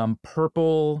the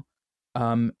purple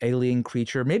alien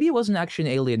creature. Maybe it wasn't actually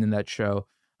an alien in that show.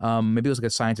 Maybe it was a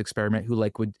science experiment who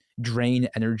would drain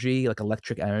energy,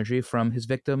 electric energy from his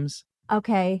victims.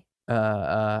 Okay.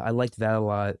 I liked that a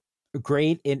lot.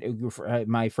 Great.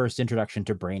 My first introduction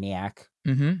to Brainiac.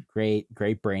 Mm-hmm. Great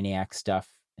Brainiac stuff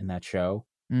in that show.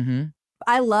 Mm-hmm.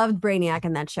 I loved Brainiac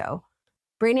in that show.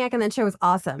 Brainiac in that show was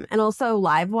awesome. And also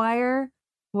Livewire,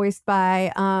 voiced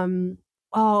by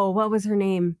what was her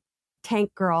name?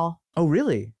 Tank Girl. Oh,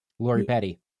 really? Lori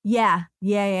Petty. Yeah.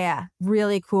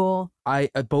 Really cool. I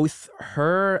both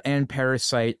her and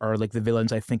Parasite are the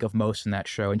villains I think of most in that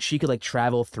show, and she could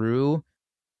travel through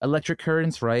electric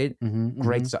currents, right?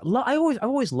 Great stuff. I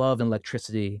always loved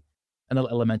electricity, an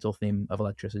elemental theme of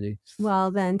electricity. Well,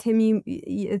 then, Tim,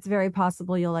 it's very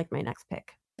possible you'll like my next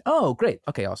pick. Oh, great.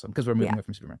 Okay, awesome. Because we're moving Yeah. away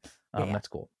from Superman. Yeah. That's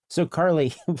cool. So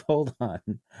Carly, hold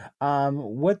on.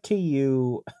 What do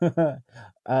you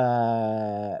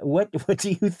what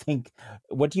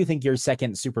do you think your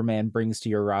second Superman brings to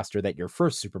your roster that your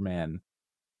first Superman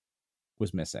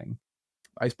was missing?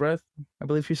 Ice breath, I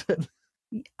believe she said.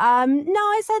 No,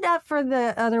 I said that for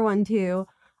the other one too.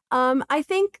 I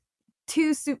think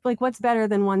what's better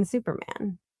than one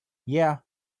Superman? Yeah.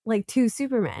 Two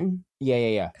Supermen.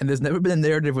 Yeah. And there's never been a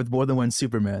narrative with more than one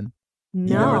Superman.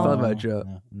 No. You never thought about it, Joe.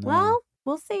 No. Well,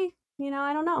 we'll see.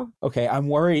 I don't know. Okay, I'm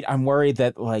worried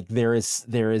that there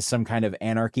is some kind of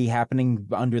anarchy happening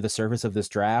under the surface of this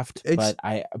draft, It's-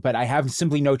 but I have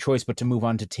simply no choice but to move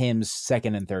on to Tim's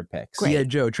second and third picks. Great. Yeah,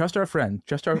 Joe, trust our friend.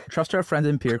 Trust our friend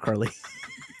and peer, Carly.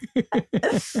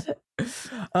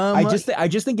 I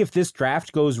just think if this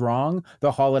draft goes wrong,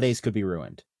 the holidays could be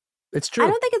ruined. It's true. I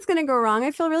don't think it's going to go wrong.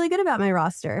 I feel really good about my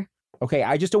roster. Okay,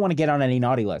 I just don't want to get on any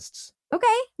naughty lists. Okay.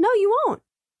 No, you won't.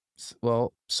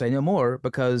 Well, say no more,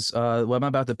 because what I'm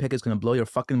about to pick is going to blow your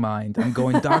fucking mind. I'm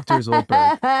going Dr.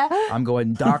 Zoidberg. I'm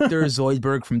going Dr.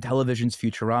 Zoidberg from television's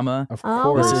Futurama. Of Oh,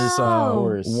 course. This is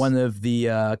wow. one of the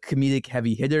comedic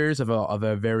heavy hitters of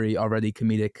a very already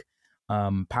comedic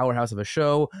powerhouse of a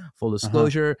show. Full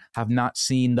disclosure, have not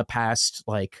seen the past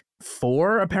like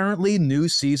 4 apparently new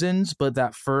seasons, but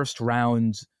that first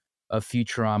round of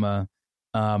Futurama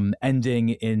ending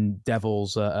in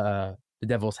the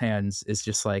Devil's Hands is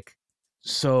just like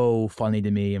so funny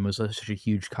to me and was such a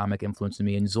huge comic influence to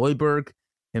me. And Zoidberg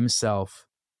himself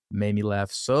made me laugh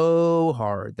so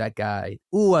hard. That guy.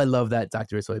 Ooh, I love that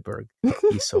Dr. Zoidberg.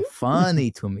 He's so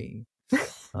funny to me.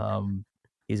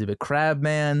 He's a bit crab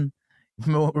man.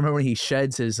 Remember when he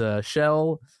sheds his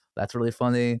shell? That's really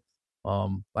funny.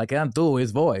 I can't do his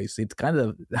voice. It's kind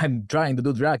of, I'm trying to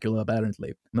do Dracula,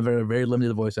 apparently. I'm a very, very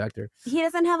limited voice actor. He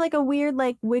doesn't have like a weird,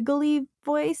 like wiggly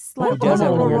voice. He Like, does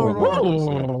have a weird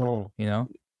wiggly You know?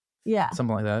 yeah.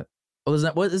 Something like that. Oh,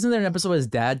 isn't there an episode where his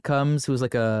dad comes who's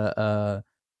like a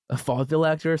vaudeville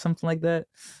actor or something like that?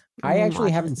 I actually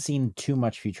watch haven't it. seen too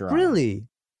much Futurama. Really?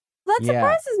 That Yeah.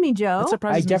 surprises me, Joe. That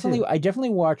surprises me too. I definitely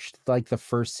watched like the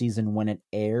first season when it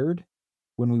aired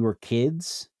when we were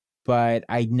kids, but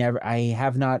I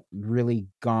have not really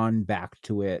gone back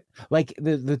to it. Like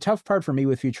the tough part for me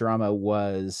with Futurama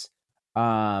was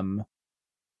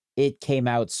it came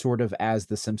out sort of as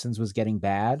The Simpsons was getting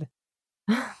bad.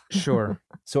 Sure.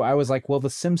 So I was like, well, The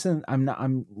Simpsons,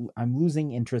 I'm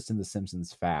losing interest in The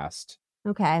Simpsons fast.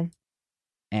 Okay.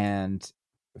 And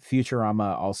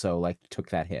Futurama also like took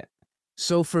that hit.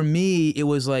 So for me, it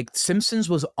was like Simpsons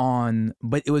was on,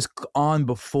 but it was on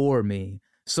before me.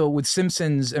 So with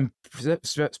Simpsons, and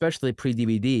especially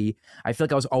pre-DVD, I feel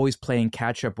like I was always playing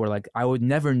catch up where like I would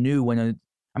never knew when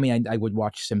I would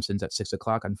watch Simpsons at 6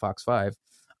 o'clock on Fox 5.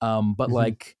 But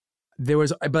like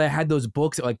but I had those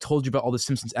books that like told you about all the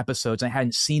Simpsons episodes and I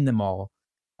hadn't seen them all.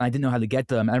 And I didn't know how to get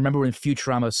them. I remember when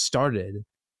Futurama started,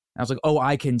 I was like, oh,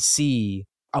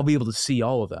 I'll be able to see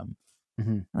all of them.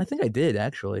 And I think I did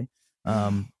actually.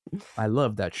 I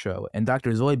love that show. And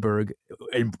Dr. Zoidberg,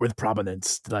 with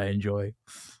prominence, that I enjoy.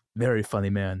 Very funny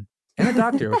man. And a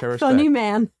doctor, which I respect. Funny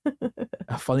man.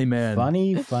 A funny man.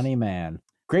 Funny man.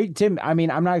 Great, Tim. I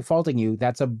mean, I'm not faulting you.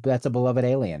 That's a beloved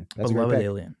alien. That's a great Beloved pick.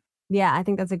 alien. Yeah, I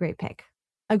think that's a great pick.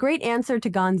 A great answer to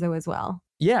Gonzo as well.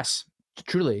 Yes,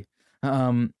 truly.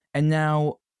 And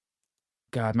now,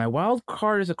 God, my wild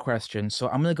card is a question, so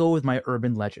I'm going to go with my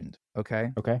urban legend,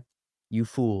 okay? Okay. You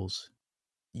fools.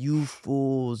 You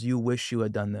fools. You wish you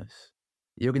had done this.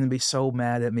 You're going to be so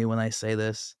mad at me when I say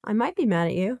this. I might be mad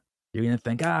at you. You're going to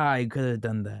think, I could have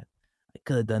done that. I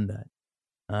could have done that.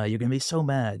 You're going to be so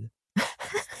mad.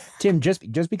 Tim, just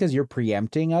because you're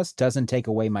preempting us doesn't take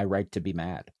away my right to be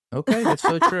mad. Okay, that's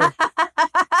so true.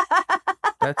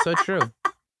 That's so true.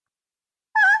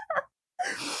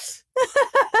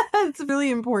 It's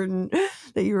really important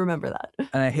that you remember that.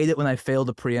 And I hate it when I fail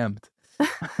to preempt.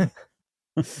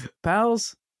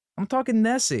 Pals, I'm talking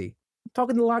Nessie. I'm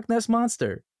talking the Loch Ness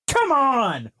Monster. Come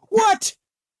on! What?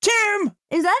 Tim!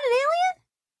 Is that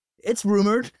It's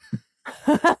rumored.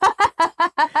 an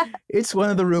alien? It's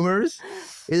one of the rumors.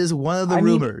 It is one of the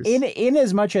rumors. In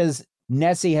as much as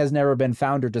Nessie has never been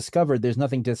found or discovered, there's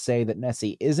nothing to say that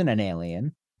Nessie isn't an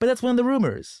alien. But that's one of the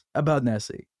rumors about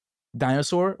Nessie.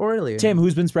 Dinosaur or alien? Tim,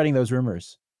 who's been spreading those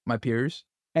rumors? My peers?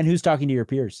 And who's talking to your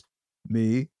peers?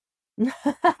 Me?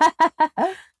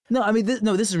 No, I mean, this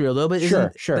is real though. But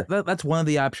Sure. That's one of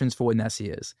the options for what Nessie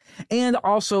is. And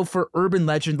also for urban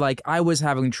legend, like I was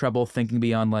having trouble thinking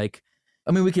beyond like,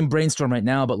 I mean, we can brainstorm right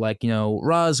now, but like,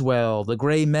 Roswell, the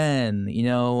Gray Men,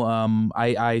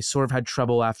 I sort of had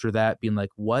trouble after that being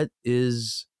like, what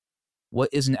is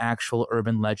an actual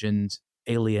urban legend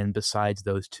alien besides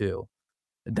those two?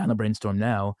 Down the brainstorm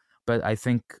now, but I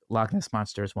think Loch Ness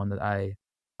Monster is one that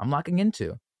I'm locking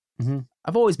into. Mm-hmm.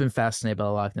 I've always been fascinated by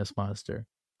the Loch Ness Monster.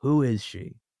 Who is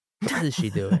she? What is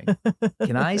she doing?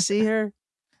 Can I see her?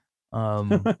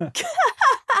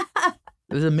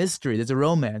 There's a mystery. There's a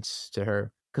romance to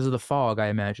her because of the fog, I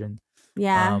imagine.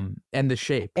 Yeah. And the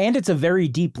shape. And it's a very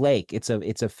deep lake. It's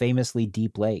a famously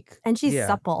deep lake. And she's yeah.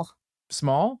 supple.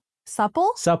 Small?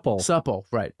 Supple? Supple. Supple,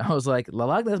 right. I was like, the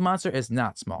Loch Ness Monster is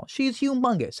not small. She's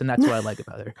humongous, and that's what I like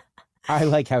about her. I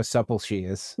like how supple she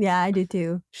is. Yeah, I do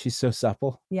too. She's so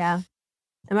supple. Yeah.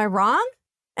 Am I wrong?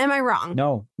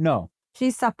 No.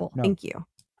 She's supple. No. Thank you.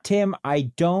 Tim,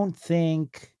 I don't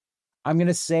think I'm going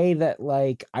to say that,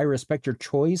 like, I respect your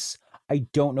choice. I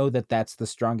don't know that that's the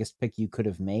strongest pick you could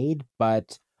have made,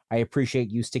 but I appreciate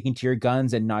you sticking to your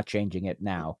guns and not changing it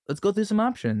now. Let's go through some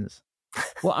options.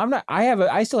 Well, I'm not.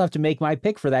 I still have to make my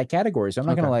pick for that category, so I'm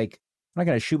not Okay. gonna I'm not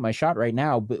gonna shoot my shot right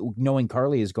now. But knowing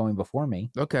Carly is going before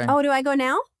me, Okay. Oh, do I go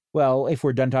now? well, if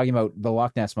we're done talking about the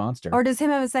Loch Ness monster, Or does him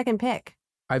have a second pick?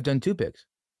 I've done 2 picks.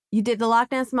 You did the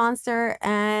Loch Ness Monster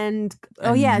and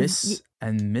And yeah,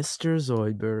 and Mr.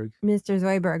 Zoidberg. Mr.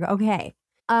 Zoidberg. Okay.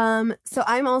 So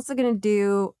I'm also gonna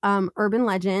do urban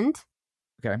legend,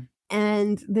 Okay.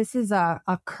 and this is a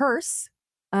curse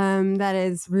that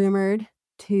is rumored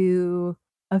to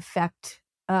affect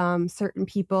certain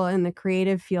people in the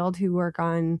creative field who work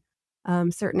on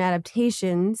certain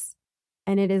adaptations,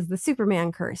 and it is the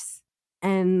Superman curse.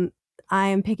 And I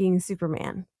am picking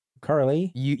Superman.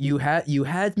 Carly, You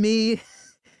had me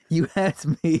you had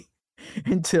me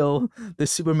until the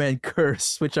Superman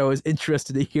curse, which I was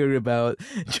interested to hear about,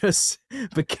 just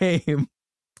became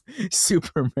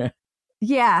Superman.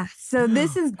 Yeah. So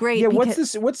this is great. yeah,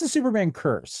 because, what's the Superman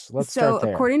curse? Let's so start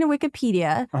there. according to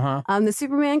Wikipedia, Uh-huh. the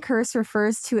Superman curse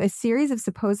refers to a series of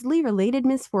supposedly related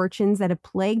misfortunes that have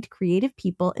plagued creative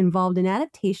people involved in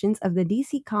adaptations of the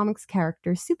DC Comics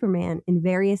character Superman in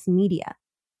various media,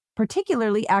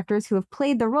 particularly actors who have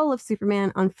played the role of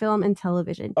Superman on film and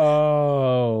television.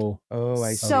 Oh, Oh,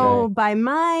 I see. So by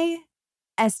my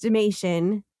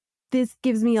estimation, this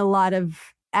gives me a lot of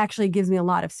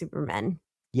Supermen.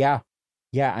 yeah.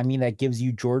 Yeah, I mean, that gives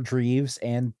you George Reeves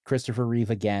and Christopher Reeve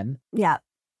again. Yeah.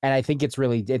 And I think it's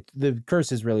really, the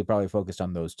curse is really probably focused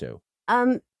on those two.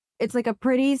 It's like a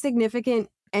pretty significant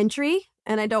entry,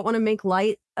 and I don't want to make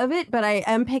light of it, but I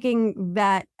am picking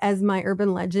that as my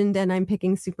urban legend, and I'm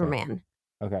picking Superman.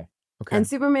 Okay. Okay. And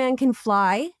Superman can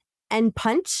fly and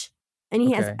punch, and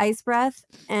he has Okay. ice breath,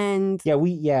 and Yeah,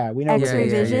 we know. X-ray about that.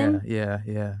 vision.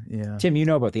 Yeah. Tim, you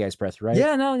know about the ice breath, right?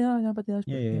 Yeah, no, but that's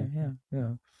Yeah.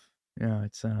 yeah.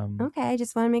 It's okay, I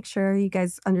just want to make sure you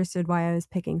guys understood why I was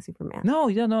picking Superman. no,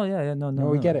 no. No,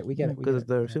 we get it, we get it, we Because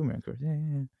get of the it. Superman curse.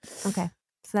 Yeah. Okay,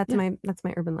 so that's Yeah.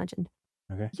 my urban legend.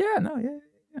 Yeah, no,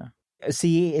 yeah.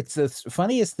 See, it's the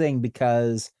funniest thing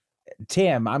because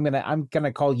Tim, I'm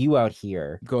gonna call you out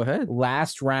here. Go ahead.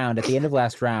 Last round, at the end of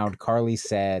last round, Carly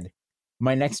said,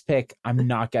 "My next pick, I'm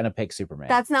not gonna pick Superman."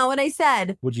 That's not what I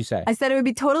said. What'd you say? I said it would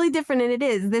be totally different, and it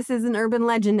is. This is an urban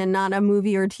legend and not a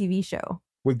movie or TV show.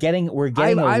 We're getting a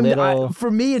little.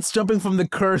 For me, it's jumping from the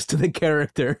curse to the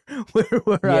character.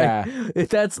 Yeah.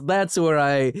 That's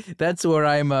where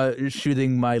I'm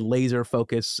shooting my laser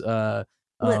focus.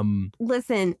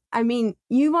 Listen, I mean,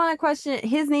 you want to question it?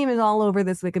 His name is all over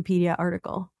this Wikipedia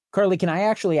article. Carly, can I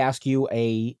actually ask you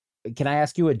a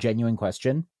genuine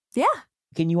question? Yeah.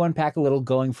 Can you unpack a little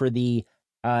going for the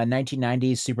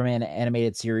 1990s Superman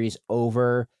animated series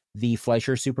over the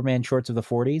Fleischer Superman shorts of the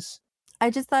 40s? I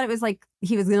just thought it was like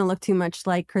he was going to look too much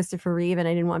like Christopher Reeve, and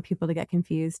I didn't want people to get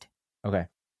confused Okay.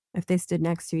 if they stood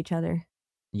next to each other.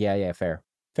 Yeah, fair.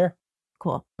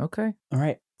 Cool. Okay. All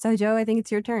right. So, Joe, I think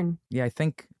it's your turn. Yeah, I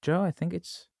think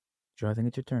it's your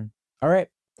turn. All right.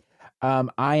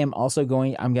 I am also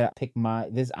I'm gonna pick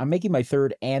I'm making my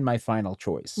third and my final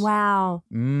choice. Wow.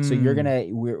 So you're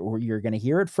gonna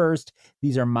hear it first.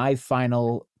 These are my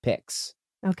final picks.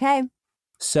 Okay.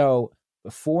 So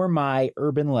for my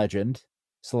urban legend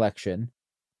selection,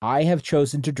 I have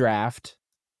chosen to draft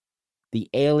the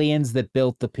aliens that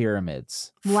built the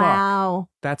pyramids. Wow.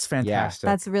 That's fantastic.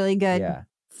 That's really good. Yeah.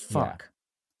 Fuck.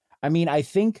 I mean, I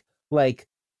think, like,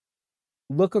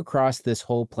 look across this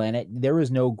whole planet. There is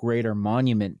no greater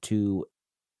monument to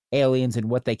aliens and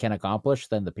what they can accomplish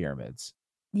than the pyramids.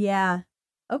 Yeah.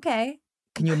 Okay.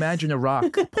 Can you imagine a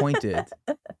rock pointed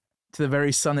to the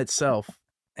very sun itself?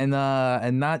 And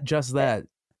not just that,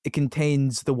 it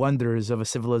contains the wonders of a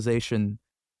civilization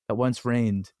that once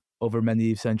reigned over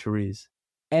many centuries.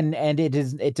 And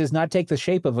it does not take the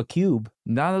shape of a cube.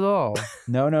 Not at all.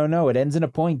 No. It ends in a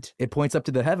point. It points up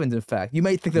to the heavens, in fact. You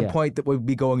might think the Yeah. point that would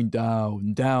be going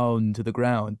down to the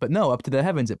ground, but no, up to the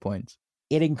heavens it points.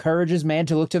 It encourages man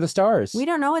to look to the stars. We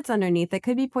don't know what's underneath. It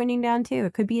could be pointing down too.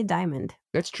 It could be a diamond.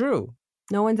 That's true.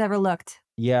 No one's ever looked.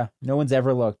 Yeah, no one's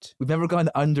ever looked. We've never gone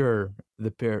under the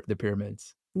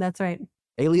pyramids. That's right.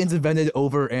 Aliens invented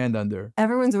over and under.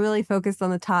 Everyone's really focused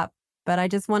on the top, but I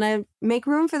just want to make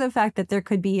room for the fact that there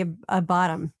could be a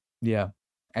bottom. Yeah.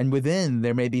 And within,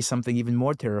 there may be something even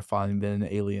more terrifying than an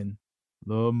alien.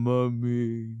 The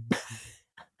mummy.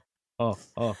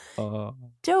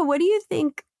 Joe, what do you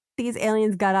think these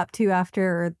aliens got up to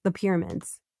after the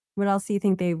pyramids? What else do you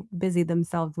think they busied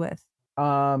themselves with?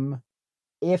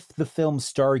 If the film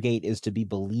Stargate is to be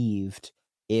believed,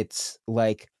 it's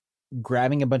like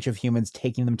grabbing a bunch of humans,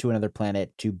 taking them to another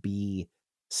planet to be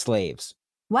slaves.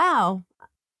 Wow.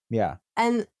 Yeah.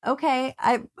 And okay.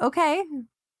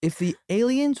 if the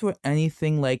aliens were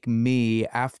anything like me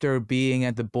after being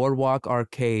at the Boardwalk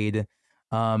Arcade,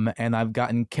 and I've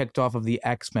gotten kicked off of the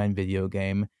X-Men video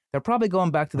game, they're probably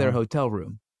going back to their hotel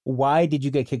room. Why did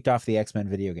you get kicked off the X-Men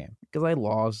video game? Because I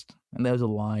lost, and there was a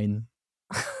line.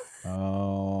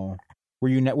 Oh, were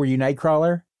you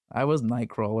Nightcrawler? I was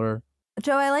Nightcrawler.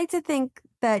 Joe, I like to think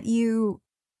that you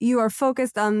are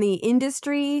focused on the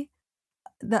industry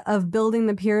of building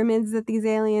the pyramids that these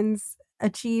aliens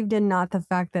achieved, and not the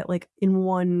fact that, like, in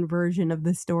one version of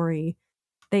the story,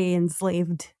 they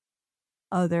enslaved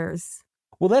others.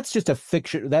 Well, that's just a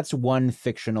fiction. That's one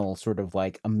fictional sort of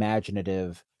like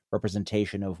imaginative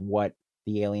representation of what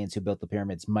the aliens who built the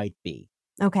pyramids might be.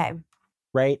 Okay.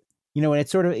 Right? You know, and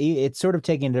it's sort of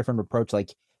taking a different approach.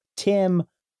 Like Tim,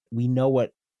 we know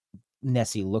what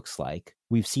Nessie looks like.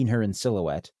 We've seen her in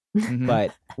silhouette, Mhm.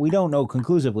 but we don't know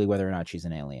conclusively whether or not she's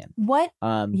an alien. What?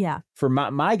 Yeah. For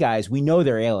my guys, we know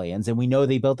they're aliens and we know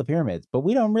they built the pyramids, but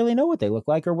we don't really know what they look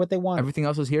like or what they want. Everything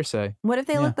else was hearsay. What if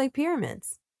they Yeah. look like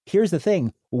pyramids? Here's the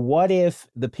thing. What if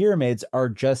the pyramids are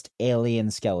just alien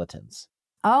skeletons?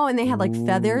 Oh, and they had like Ooh.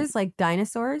 feathers, like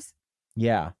dinosaurs?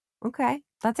 Yeah. Okay.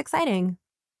 That's exciting.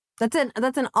 That's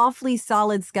an awfully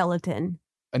solid skeleton.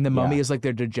 And the mummy Yeah. is like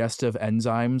their digestive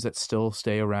enzymes that still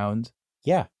stay around.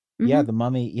 Yeah. Yeah. The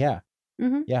mummy. Yeah.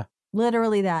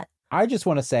 Literally that. I just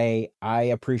want to say I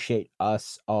appreciate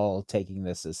us all taking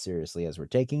this as seriously as we're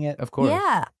taking it. Of course.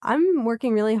 Yeah. I'm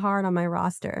working really hard on my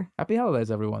roster. Happy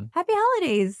holidays, everyone. Happy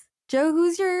holidays. Joe,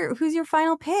 who's your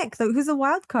final pick? So who's a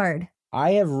wild card?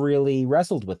 I have really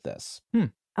wrestled with this.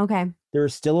 Okay. There are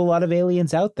still a lot of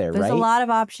aliens out there, There's right? a lot of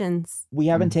options. We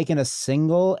haven't taken a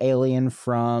single alien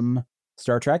from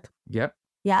Star Trek. Yep.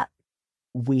 Yeah.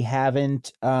 We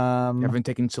haven't You haven't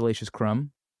taken Salacious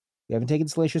Crumb. we haven't taken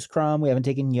Salacious Crumb, we haven't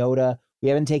taken Yoda, we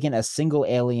haven't taken a single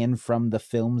alien from the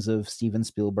films of Steven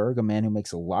Spielberg, a man who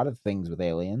makes a lot of things with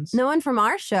aliens. No one from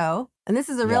our show. And this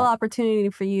is a real Yeah. opportunity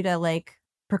for you to like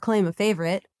proclaim a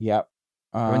favorite. Yep.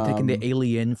 You haven't taken the Um,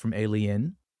 alien from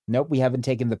Alien. Nope, we haven't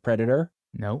taken the Predator.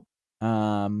 No.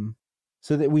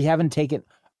 So that we haven't taken.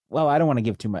 Well, I don't want to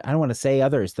give too much. I don't want to say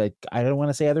others. Like I don't want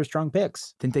to say other strong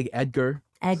picks. Didn't take Edgar.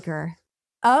 Edgar.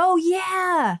 Oh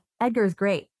yeah. Edgar's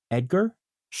great. Edgar.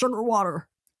 Sugar water.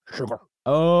 Sugar.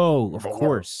 Oh, of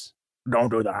course. Don't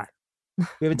do that. We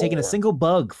haven't taken a single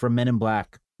bug from Men in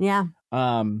Black. Yeah.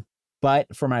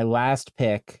 But for my last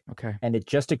pick, Okay. and it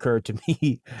just occurred to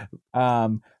me,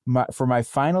 for my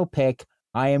final pick,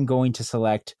 I am going to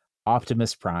select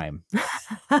Optimus Prime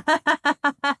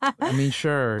I mean,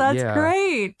 sure. That's yeah.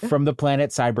 great. from the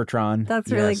planet Cybertron.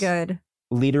 That's really Yes. good.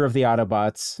 Leader of the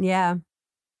Autobots. Yeah.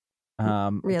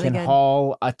 Really can good.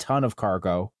 haul a ton of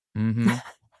cargo. Mm-hmm.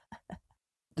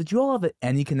 Did you all have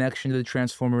any connection to the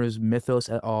Transformers mythos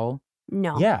at all?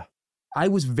 No. Yeah, I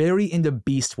was very into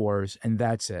Beast Wars, and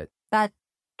that's it. That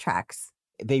tracks.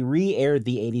 they re-aired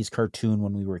the 80s cartoon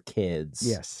when we were kids.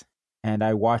 Yes. And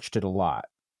I watched it a lot.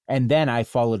 And then I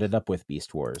followed it up with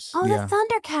Beast Wars. Oh, Yeah. the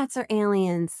Thundercats are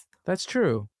aliens. That's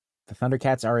true. The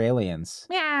Thundercats are aliens.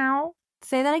 Meow.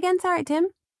 Say that again. Sorry, Tim.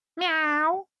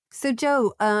 Meow. So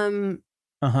Joe,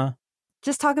 Uh-huh.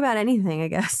 just talk about anything, I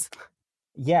guess.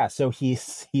 Yeah, so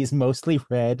he's mostly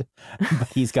red, but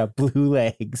he's got blue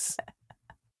legs.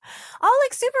 Oh,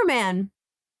 like Superman.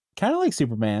 Kind of like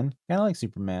Superman.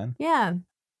 Yeah.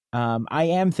 I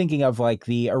am thinking of like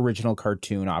the original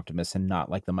cartoon Optimus and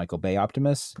not like the Michael Bay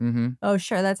Optimus. Mm-hmm. Oh,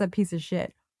 sure. That's a piece of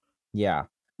shit. Yeah.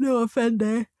 No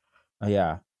offender.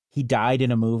 Yeah. He died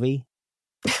in a movie.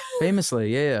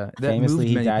 Famously, yeah. That Famously, moved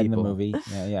he many died people. in the movie.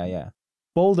 Yeah.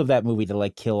 Bold of that movie to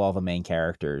like kill all the main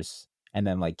characters and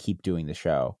then like keep doing the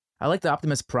show. I like the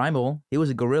Optimus Primal. He was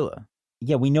a gorilla.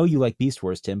 Yeah, we know you like Beast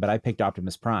Wars, Tim, but I picked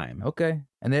Optimus Prime. Okay.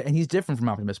 And he's different from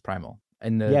Optimus Primal.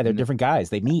 And Yeah, they're different guys.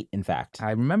 They meet, in fact.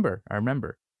 I remember.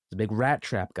 He's a big rat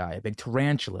trap guy, a big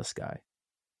tarantulas guy.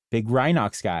 Big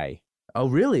Rhinox guy. Oh,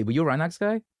 really? Were you a Rhinox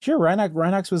guy? Sure,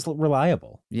 Rhinox was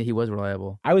reliable. Yeah, he was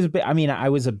reliable. I was a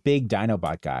big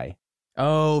Dinobot guy.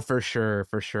 Oh, for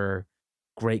sure.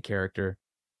 Great character.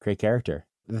 Great character.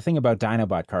 The thing about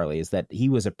Dinobot, Carly, is that he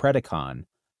was a Predacon,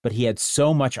 but he had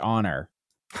so much honor.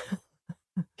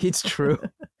 It's true.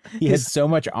 He had so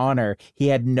much honor. He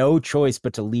had no choice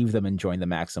but to leave them and join the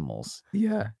Maximals.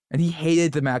 Yeah. And he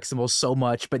hated the Maximals so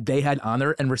much, but they had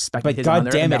honor and respected But his God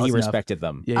honor. damn and it, that he was enough. respected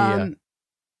them. Yeah.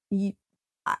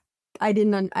 I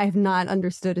didn't. I have not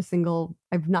understood a single.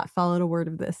 I've not followed a word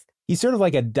of this. He's sort of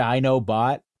like a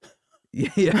Dinobot.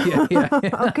 Yeah.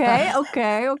 Okay.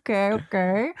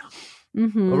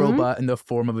 Mm-hmm. A robot in the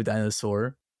form of a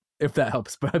dinosaur, if that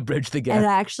helps bridge the It gap.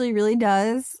 actually really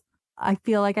does. I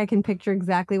feel like I can picture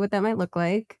exactly what that might look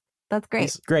like. That's great.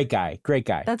 He's- Great guy.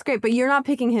 That's great. But you're not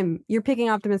picking him. You're picking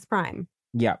Optimus Prime.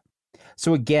 Yeah.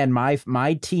 So again, my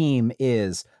team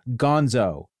is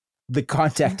Gonzo, the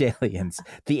contact aliens,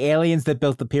 the aliens that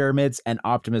built the pyramids, and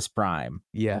Optimus Prime.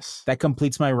 Yes. That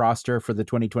completes my roster for the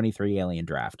 2023 Alien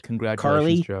Draft. Congratulations,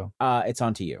 Carly, Joe. it's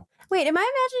on to you. Wait, am I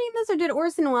imagining this, or did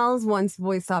Orson Welles once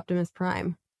voice Optimus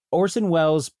Prime? Orson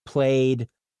Welles played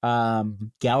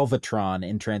Galvatron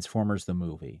in Transformers the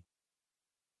movie.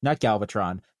 Not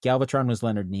Galvatron. Galvatron was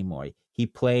Leonard Nimoy. He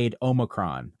played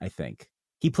Omicron, I think.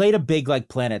 He played a big, like,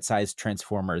 planet-sized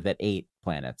transformer that ate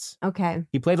planets. Okay.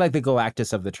 He played like the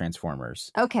Galactus of the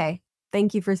Transformers. Okay.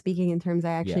 Thank you for speaking in terms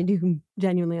I actually do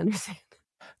genuinely understand.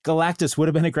 Galactus would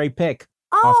have been a great pick.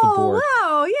 Oh, Off the board.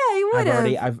 wow. Yeah, he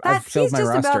would have. I've filled He's my just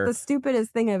roster. about the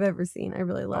stupidest thing I've ever seen. I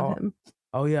really love him.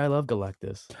 Oh yeah, I love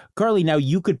Galactus. Carly, now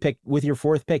you could pick, with your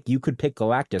fourth pick, you could pick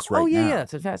Galactus right oh yeah, now. yeah.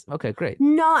 It's a fast. Okay, great.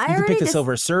 No, I You could already pick the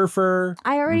Silver Surfer.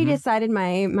 I already Mhm. decided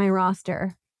my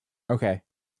roster. Okay.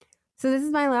 So this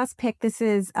is my last pick. This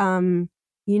is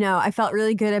I felt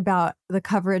really good about the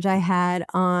coverage I had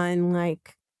on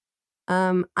like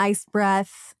Ice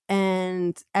Breath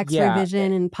and X-ray Yeah.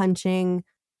 vision and punching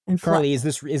and Carly, is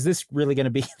this really going to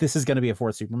be, this is going to be a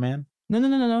fourth Superman?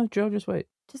 No, Joe, just wait.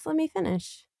 just let me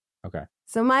finish. Okay.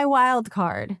 So my wild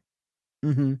card,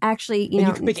 Mm-hmm. actually, And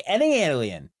you can pick any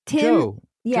alien. Tim. Joe.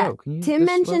 Yeah, Joe, can you Tim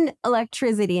just slow- mentioned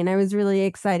electricity, and I was really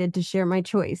excited to share my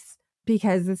choice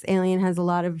because this alien has a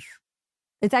lot of.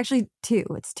 It's actually two.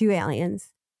 It's two aliens,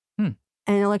 Hmm.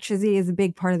 and electricity is a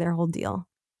big part of their whole deal.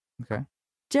 Okay.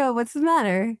 Joe, what's the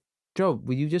matter? Joe,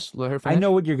 will you just let her finish? I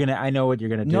know what you're gonna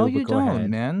do. No, but you go don't, ahead.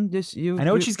 man. Just you. I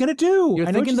know what she's gonna do. You're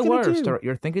I know what thinking she's the gonna worst. do. Or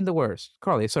you're thinking the worst.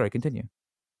 Carly, sorry. Continue.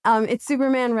 It's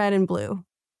Superman Red and Blue.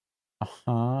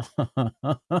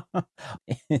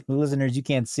 Listeners, you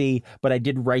can't see, but I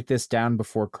did write this down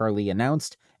before Carly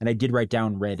announced, and I did write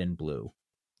down red and blue.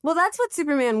 Well, that's what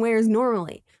Superman wears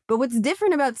normally. But what's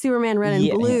different about Superman Red and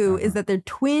Yeah, Blue uh-huh. is that they're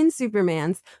twin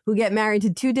Supermans who get married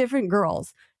to two different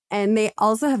girls, and they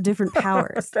also have different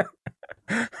powers.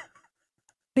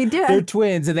 They do They're have,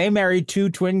 twins, and they married two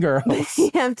twin girls.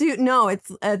 they have two. No, it's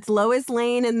Lois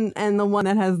Lane and the one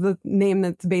that has the name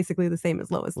that's basically the same as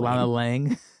Lois Lane. Lana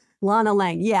Lang. Lana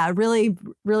Lang. Yeah, really,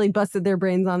 really busted their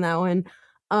brains on that one.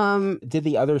 Did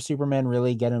the other Superman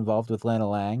really get involved with Lana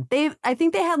Lang? I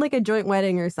think they had like a joint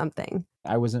wedding or something.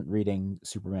 I wasn't reading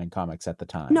Superman comics at the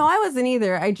time. No, I wasn't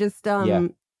either. I just Yeah.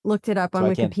 looked it up on So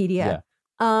I can't- Wikipedia.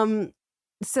 yeah.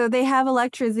 So they have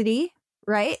electricity,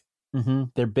 right? Mm-hmm.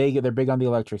 They're big on the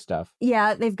electric stuff.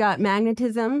 Yeah, they've got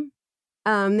magnetism.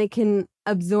 They can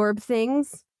absorb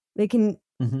things. They can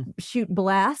Mhm. shoot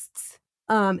blasts.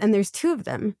 And there's two of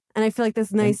them. And I feel like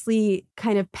this nicely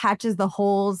kind of patches the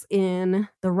holes in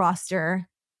the roster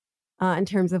in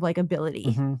terms of like ability.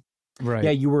 Mhm. Right.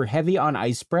 Yeah, you were heavy on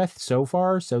Ice Breath so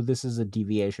far, so this is a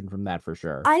deviation from that for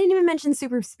sure. I didn't even mention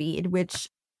super speed, which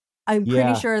I'm Yeah.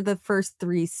 pretty sure the first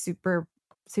three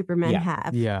Supermen Yeah.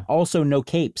 have. Yeah. Also, no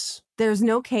capes, There's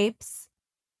no capes.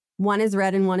 One is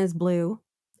red and one is blue.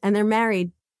 And they're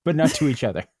married, but not to each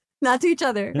other. not to each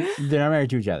other. They're not married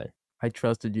to each other. I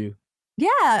trusted you,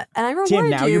 Yeah. And I Tim,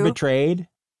 rewarded now you're you betrayed.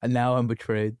 and now I'm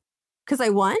betrayed. because I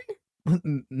won.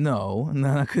 No,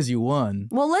 not because you won.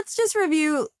 Well, let's just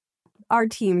review our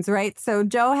teams, right? So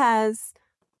Joe has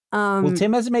Well,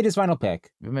 Tim hasn't made his final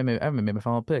pick. I haven't made my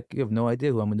final pick. You have no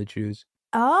idea who I'm going to choose.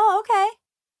 Oh, okay.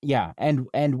 Yeah,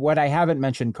 and what I haven't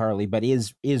mentioned, Carly, but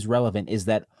is relevant, is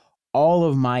that all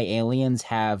of my aliens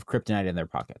have kryptonite in their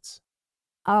pockets.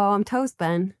 Oh, I'm toast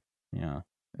then. Yeah.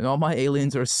 And all my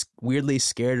aliens are weirdly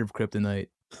scared of kryptonite.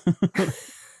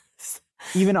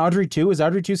 Even Audrey 2? Is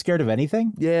Audrey 2 scared of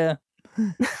anything? Yeah.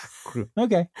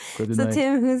 Okay. Kryptonite. So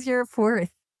Tim, who's your fourth?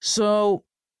 So,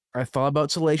 I thought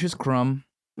about Salacious Crumb.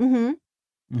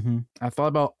 Mm-hmm. Mm-hmm. I thought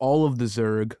about all of the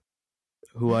Zerg,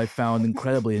 who I found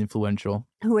incredibly influential.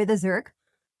 Who are the Zerg?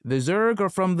 The Zerg are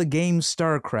from the game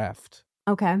StarCraft.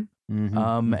 Okay.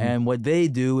 Mm-hmm. And what they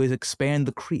do is expand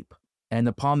the creep. And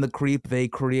upon the creep, they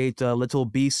create little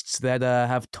beasts that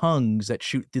have tongues that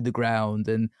shoot through the ground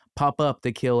and pop up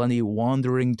to kill any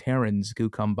wandering Terrans who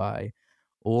come by.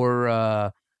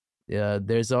 Or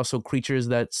there's also creatures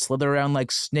that slither around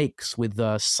like snakes with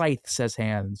scythes as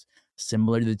hands,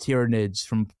 similar to the Tyranids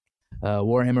from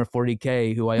Warhammer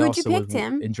 40k, who I Who'd you also pick, was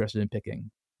Tim? interested in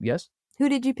picking. Yes? Who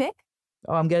did you pick?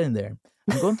 Oh, I'm getting there.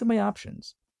 I'm going through my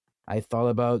options. I thought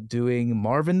about doing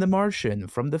Marvin the Martian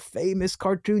from the famous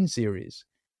cartoon series.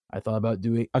 I thought about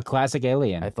doing A classic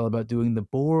alien. the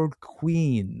Borg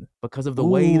Queen because of the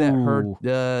way that Ooh.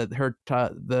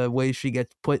 the way she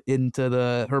gets put into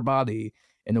her body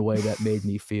in a way that made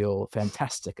me feel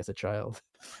fantastic as a child.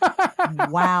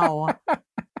 Wow.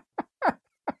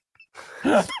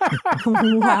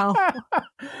 Wow.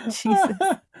 Jesus.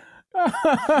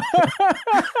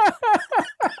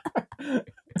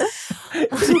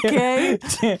 Okay.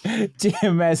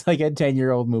 Tim as like a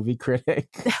 10-year-old movie critic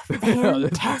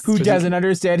Fantastic. who doesn't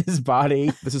understand his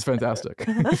body. This is fantastic.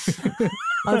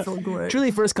 I feel great.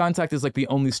 Truly, First Contact is like the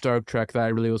only Star Trek that I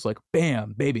really was like,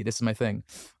 bam, baby, this is my thing.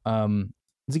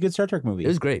 It's a good Star Trek movie. It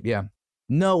was great, yeah.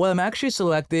 No, what I'm actually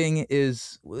selecting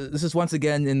is, this is once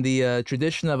again in the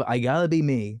tradition of I Gotta Be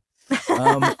Me.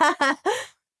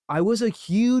 I was a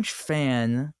huge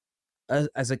fan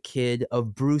as a kid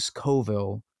of Bruce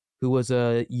Coville, who was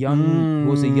a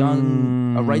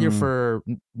writer for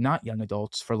not young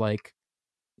adults, for like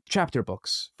chapter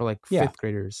books for like fifth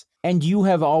graders. And you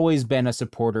have always been a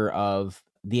supporter of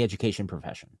the education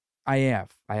profession. I have.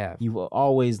 You've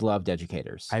always loved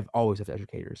educators. I've always loved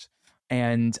educators.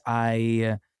 And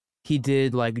he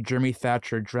did like Jeremy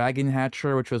Thatcher Dragon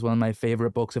Hatcher, which was one of my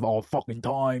favorite books of all fucking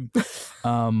time.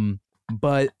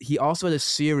 But he also had a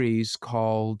series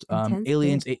called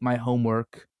Aliens Ate My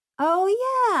Homework. Oh,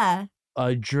 yeah.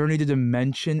 A Journey to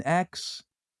Dimension X,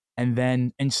 and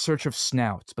then In Search of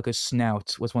Snout, because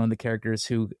Snout was one of the characters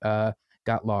who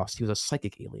got lost. He was a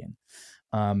psychic alien.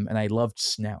 And I loved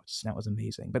Snout. Snout was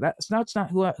amazing. But Snout's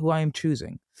not who I am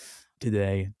choosing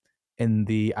today in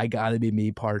the I Gotta Be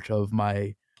Me part of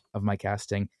my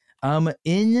casting.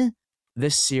 In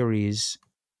this series,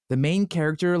 the main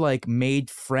character like made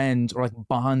friends or like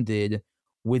bonded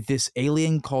with this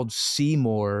alien called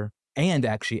Seymour, and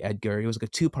actually Edgar. He was like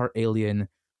a 2-part alien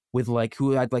with like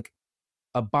who had like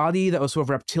a body that was sort of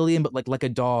reptilian but like a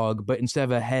dog, but instead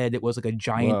of a head it was like a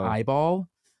giant eyeball.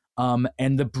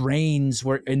 And the brains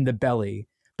were in the belly,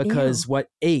 because what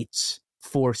ate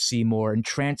for Seymour and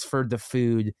transferred the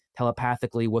food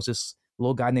telepathically was this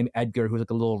little guy named Edgar, who was like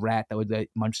a little rat that would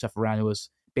munch stuff around. It was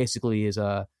basically his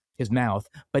mouth.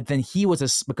 But then he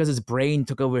was because his brain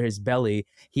took over his belly,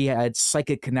 he had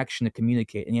psychic connection to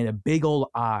communicate, and he had a big old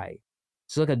eye.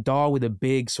 So like a dog with a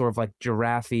big sort of like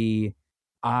giraffe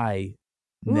eye,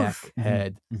 neck,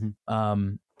 head.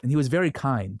 Mm-hmm. And he was very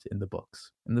kind in the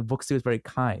books. In the books, he was very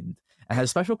kind and had a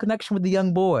special connection with the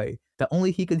young boy that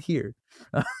only he could hear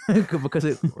because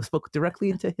it spoke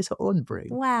directly into his own brain.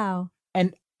 Wow.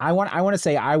 And I want to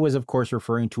say I was, of course,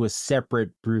 referring to a separate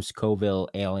Bruce Coville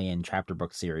alien chapter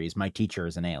book series. My Teacher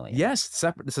is an Alien. Yes,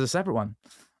 separate. This is a separate one.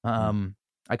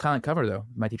 Iconic cover though.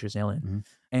 My Teacher is an Alien,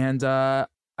 and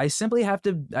I simply have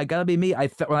to. I Gotta Be Me.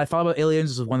 When I thought about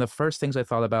aliens, this was one of the first things I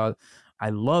thought about. I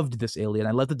loved this alien.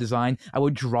 I loved the design. I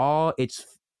would draw its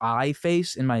eye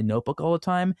face in my notebook all the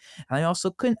time. And I also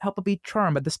couldn't help but be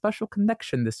charmed by the special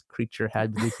connection this creature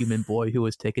had with the human boy who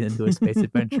was taken into a space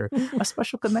adventure. A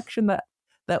special connection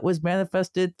that was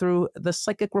manifested through the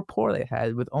psychic rapport they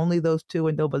had with only those two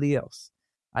and nobody else.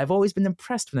 I've always been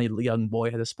impressed when a young boy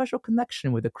had a special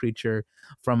connection with a creature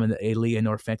from an alien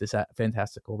or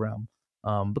fantastical realm.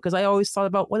 Because I always thought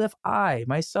about, what if I,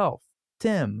 myself,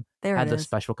 Tim, had a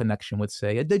special connection with,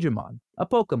 say, a Digimon, a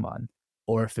Pokemon,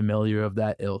 or a familiar of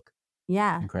that ilk.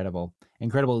 Yeah. Incredible.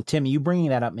 Tim, you bringing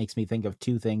that up makes me think of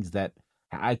two things that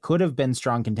I could have been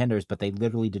strong contenders, but they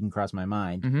literally didn't cross my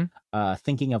mind.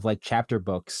 Thinking of like chapter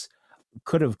books,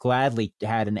 could have gladly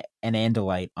had an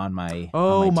Andalite on my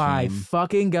my team.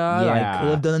 Fucking God. Yeah. I could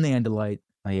have done an Andalite.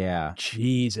 Yeah.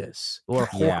 Jesus. Or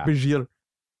Yeah. Hork-Bajir.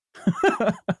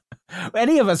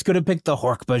 Any of us could have picked the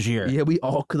Hork-Bajir. Yeah, we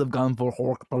all could have gone for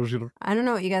Hork-Bajir. I don't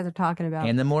know what you guys are talking about.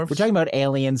 Animorphs? We're talking about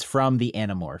aliens from the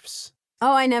Animorphs.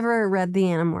 Oh, I never read the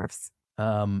Animorphs.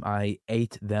 I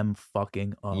ate them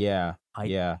fucking up. Yeah.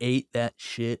 I ate that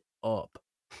shit up.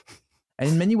 And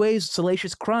in many ways,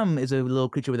 Salacious Crumb is a little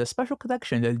creature with a special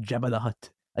connection to Jabba the Hutt,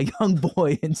 a young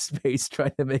boy in space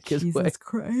trying to make his way. Jesus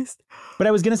Christ. But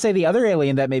I was going to say the other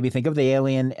alien that made me think of, the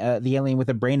alien with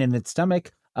a brain in its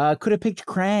stomach, could have picked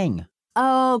Krang.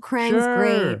 Oh, Krang's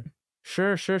great.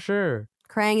 Sure.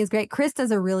 Krang is great. Chris does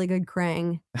a really good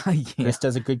Krang. Yeah. Chris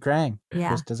does a good Krang. Yeah.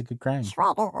 Chris does a good Krang.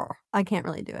 I can't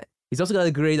really do it. He's also got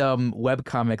a great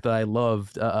webcomic that I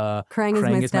loved.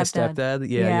 Krang is my stepdad.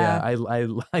 Yeah.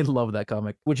 I love that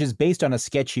comic. Which is based on a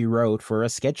sketch he wrote for a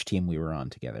sketch team we were on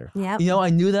together. Yeah. You know, I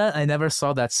knew that. I never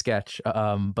saw that sketch,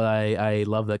 but I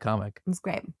love that comic. It's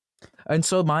great. And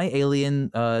so my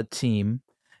alien team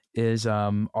is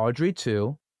Audrey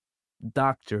 2,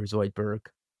 Dr. Zoidberg,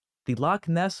 the Loch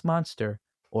Ness Monster,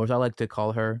 or as I like to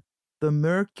call her, the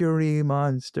Mercury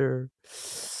Monster.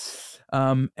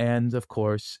 And of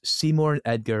course, Seymour and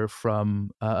Edgar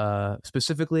from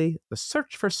specifically The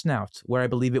Search for Snout, where I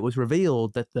believe it was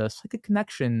revealed that the psychic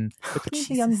connection between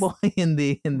the young boy and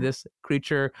this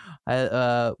creature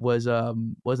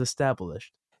was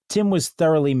established. Tim was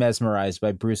thoroughly mesmerized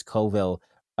by Bruce Colville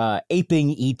aping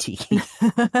E.T.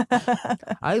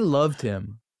 I loved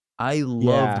him. I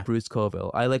loved Bruce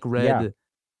Colville. I read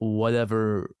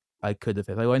whatever I could have.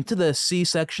 I went to the C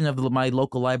section of my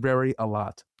local library a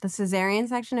lot. The cesarean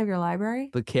section of your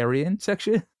library? The carrion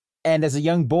section? And as a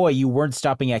young boy, you weren't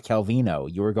stopping at Calvino.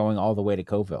 You were going all the way to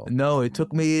Colville. No, it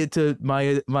took me to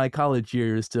my college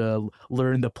years to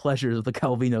learn the pleasures of the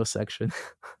Calvino section.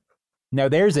 Now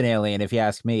there's an alien, if you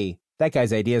ask me. That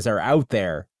guy's ideas are out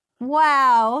there.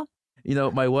 Wow.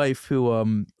 My wife,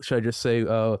 who, should I just say,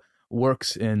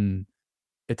 works in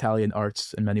Italian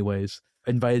arts in many ways,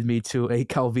 invited me to a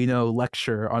Calvino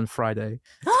lecture on Friday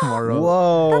tomorrow.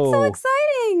 Whoa. That's so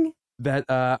exciting. That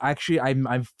actually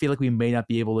I feel like we may not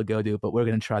be able to go do, but we're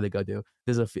gonna try to go do.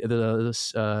 There's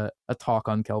a talk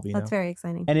on Calvino. That's very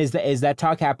exciting. And is that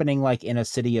talk happening in a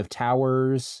city of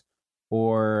towers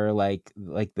or like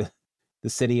the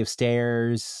city of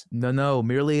stairs? No,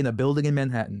 merely in a building in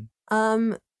Manhattan.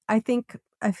 I think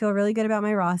I feel really good about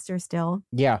my roster still.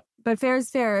 Yeah. But fair is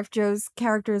fair. If Joe's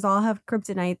characters all have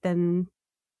kryptonite, then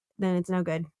it's no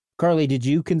good. Carly, did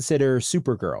you consider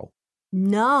Supergirl?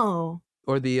 No.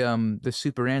 Or the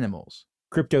super animals.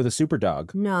 Crypto the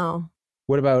Superdog? No.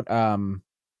 What about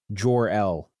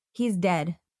Jor-El? He's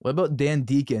dead. What about Dan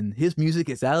Deacon? His music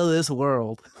is out of this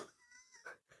world.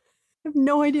 I have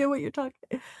no idea what you're talking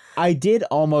about. I did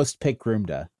almost pick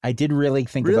Groomda. I did really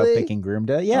think about picking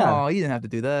Groomda. Yeah. Oh, you didn't have to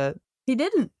do that. He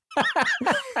didn't.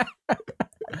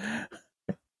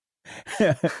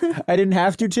 I didn't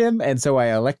have to, Tim, and so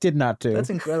I elected not to. That's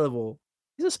incredible.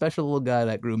 He's a special little guy,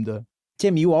 that Groomda.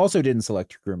 Tim, you also didn't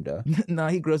select your Groomda. No,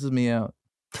 he grosses me out.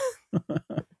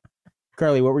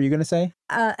 Carly, what were you going to say?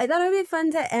 I thought it would be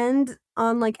fun to end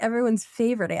on everyone's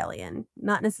favorite alien,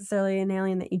 not necessarily an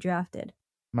alien that you drafted.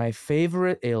 My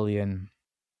favorite alien.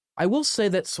 I will say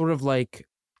that sort of the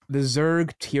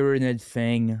Zerg Tyranid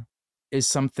thing is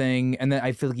something, and then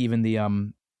I feel like even the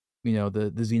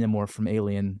the xenomorph from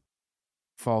Alien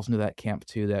falls into that camp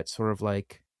too. That sort of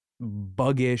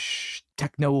buggish,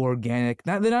 techno-organic.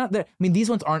 They're not. I mean, these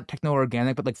ones aren't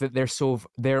techno-organic, but their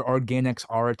organics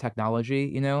are a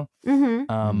technology.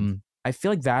 Mm-hmm. I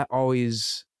feel like I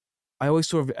always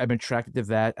sort of am attracted to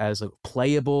that as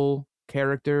playable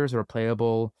characters or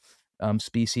playable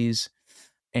species,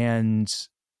 and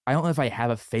I don't know if I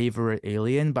have a favorite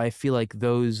alien, but I feel like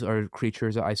those are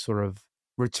creatures that I sort of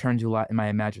return to a lot in my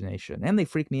imagination, and they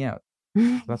freak me out.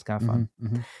 So that's kind of fun.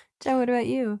 Mm-hmm. Joe, what about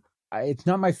you? It's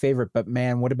not my favorite, but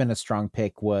man, would have been a strong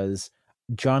pick was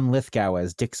John Lithgow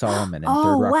as Dick Solomon in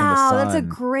Third Rock from the Sun. That's a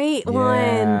great one.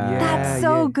 Yeah. That's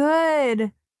so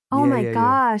good. Oh my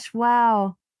gosh.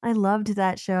 Wow. I loved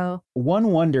that show. One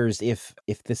wonders if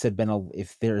this had been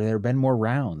if there had been more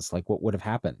rounds, what would have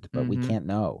happened, but we can't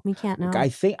know. We can't know. I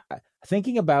think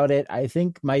thinking about it, I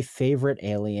think my favorite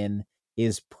alien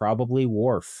is probably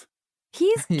Worf.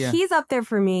 He's up there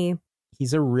for me.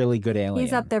 He's a really good alien.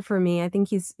 He's up there for me. I think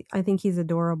he's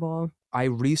adorable. I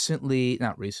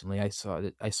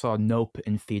saw Nope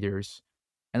in theaters,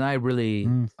 and I really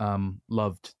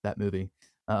loved that movie.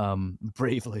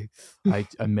 Bravely, I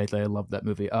admit I loved that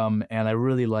movie. And I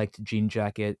really liked Jean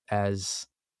Jacket as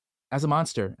a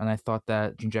monster, and I thought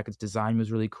that Jean Jacket's design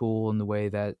was really cool, and the way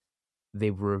that they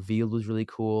were revealed was really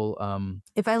cool.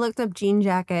 If I looked up Jean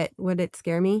Jacket, would it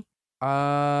scare me?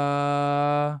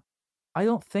 I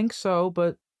don't think so,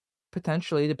 but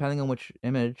potentially, depending on which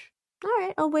image. All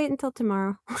right, I'll wait until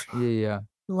tomorrow. Yeah.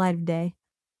 The light of day.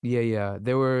 Yeah.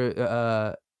 There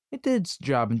were it did its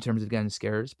job in terms of getting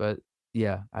scares, but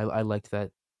yeah, I liked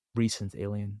that recent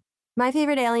alien. My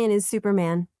favorite alien is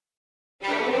Superman.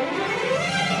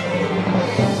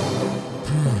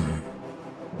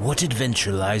 What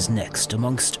adventure lies next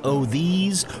amongst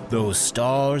those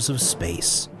stars of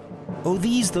space?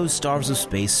 Those stars of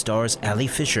space stars Ali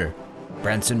Fisher,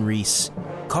 Branson Reese,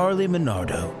 Carly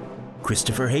Minardo,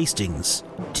 Christopher Hastings,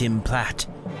 Tim Platt,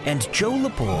 and Joe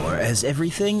Lepore as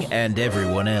everything and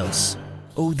everyone else.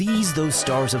 Those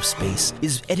stars of space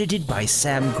is edited by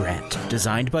Sam Grant,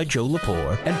 designed by Joe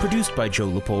Lepore, and produced by Joe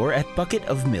Lepore at Bucket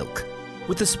of Milk,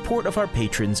 with the support of our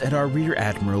patrons and our Rear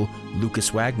Admiral,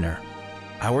 Lucas Wagner.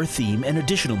 Our theme and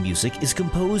additional music is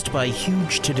composed by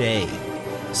Huge Today.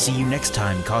 See you next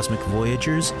time, Cosmic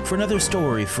Voyagers, for another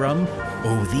story from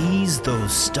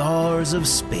those stars of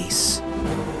space.